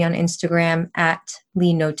find me on Instagram at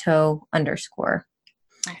leenoto_. Awesome.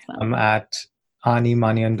 I'm at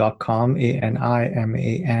animanian.com,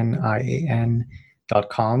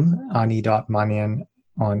 ANIMANIAN.com, ani.manian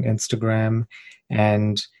on Instagram.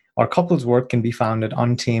 And our couples work can be found at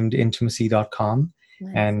untamedintimacy.com.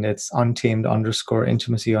 Nice. And it's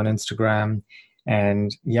untamed_intimacy on Instagram.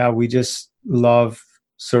 And we just love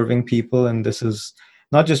serving people. And this is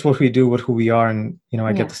not just what we do, but who we are. And,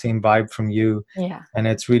 I get the same vibe from you. Yeah. And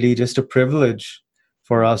it's really just a privilege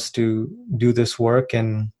for us to do this work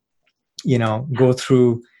and, go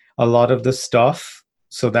through a lot of the stuff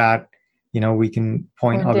so that, we can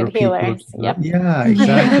point Wounded other people. healers. Yep. Yeah,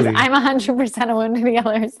 exactly. I'm 100% a wounded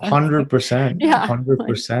healer. 100%. Yeah.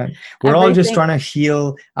 100%. We're all just trying to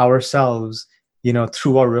heal ourselves,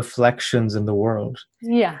 through our reflections in the world.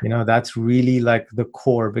 Yeah. That's really like the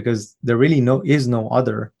core, because there really is no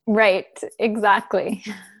other. Right. Exactly.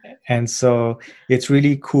 And so it's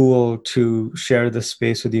really cool to share the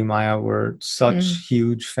space with you, Maya. We're such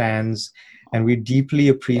huge fans, and we deeply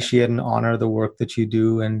appreciate and honor the work that you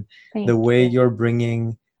do and the way you're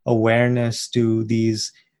bringing awareness to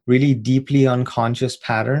these really deeply unconscious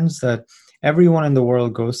patterns that everyone in the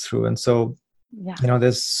world goes through. And so,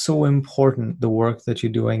 that's so important, the work that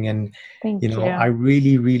you're doing. And, I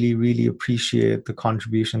really, really, really appreciate the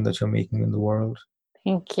contribution that you're making in the world.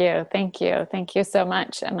 Thank you. Thank you. Thank you so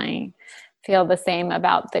much. And I feel the same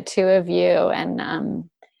about the two of you. And I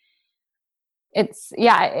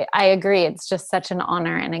agree. It's just such an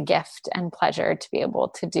honor and a gift and pleasure to be able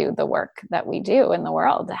to do the work that we do in the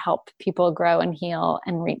world to help people grow and heal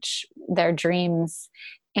and reach their dreams.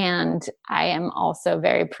 And I am also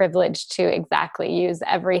very privileged to exactly use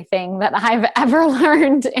everything that I've ever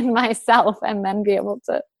learned in myself and then be able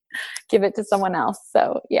to give it to someone else.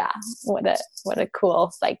 So yeah, what a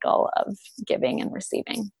cool cycle of giving and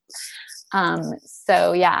receiving.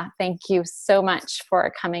 So yeah, thank you so much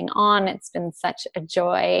for coming on. It's been such a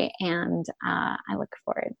joy, and I look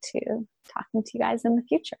forward to talking to you guys in the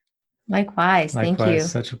future. Likewise. Thank you.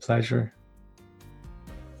 Such a pleasure.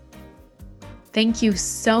 Thank you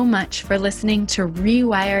so much for listening to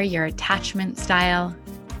Rewire Your Attachment Style.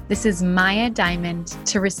 This is Maya Diamond.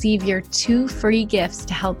 To receive your 2 free gifts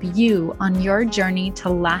to help you on your journey to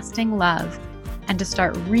lasting love and to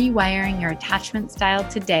start rewiring your attachment style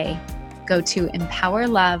today, go to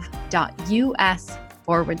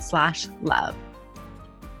empowerlove.us/love.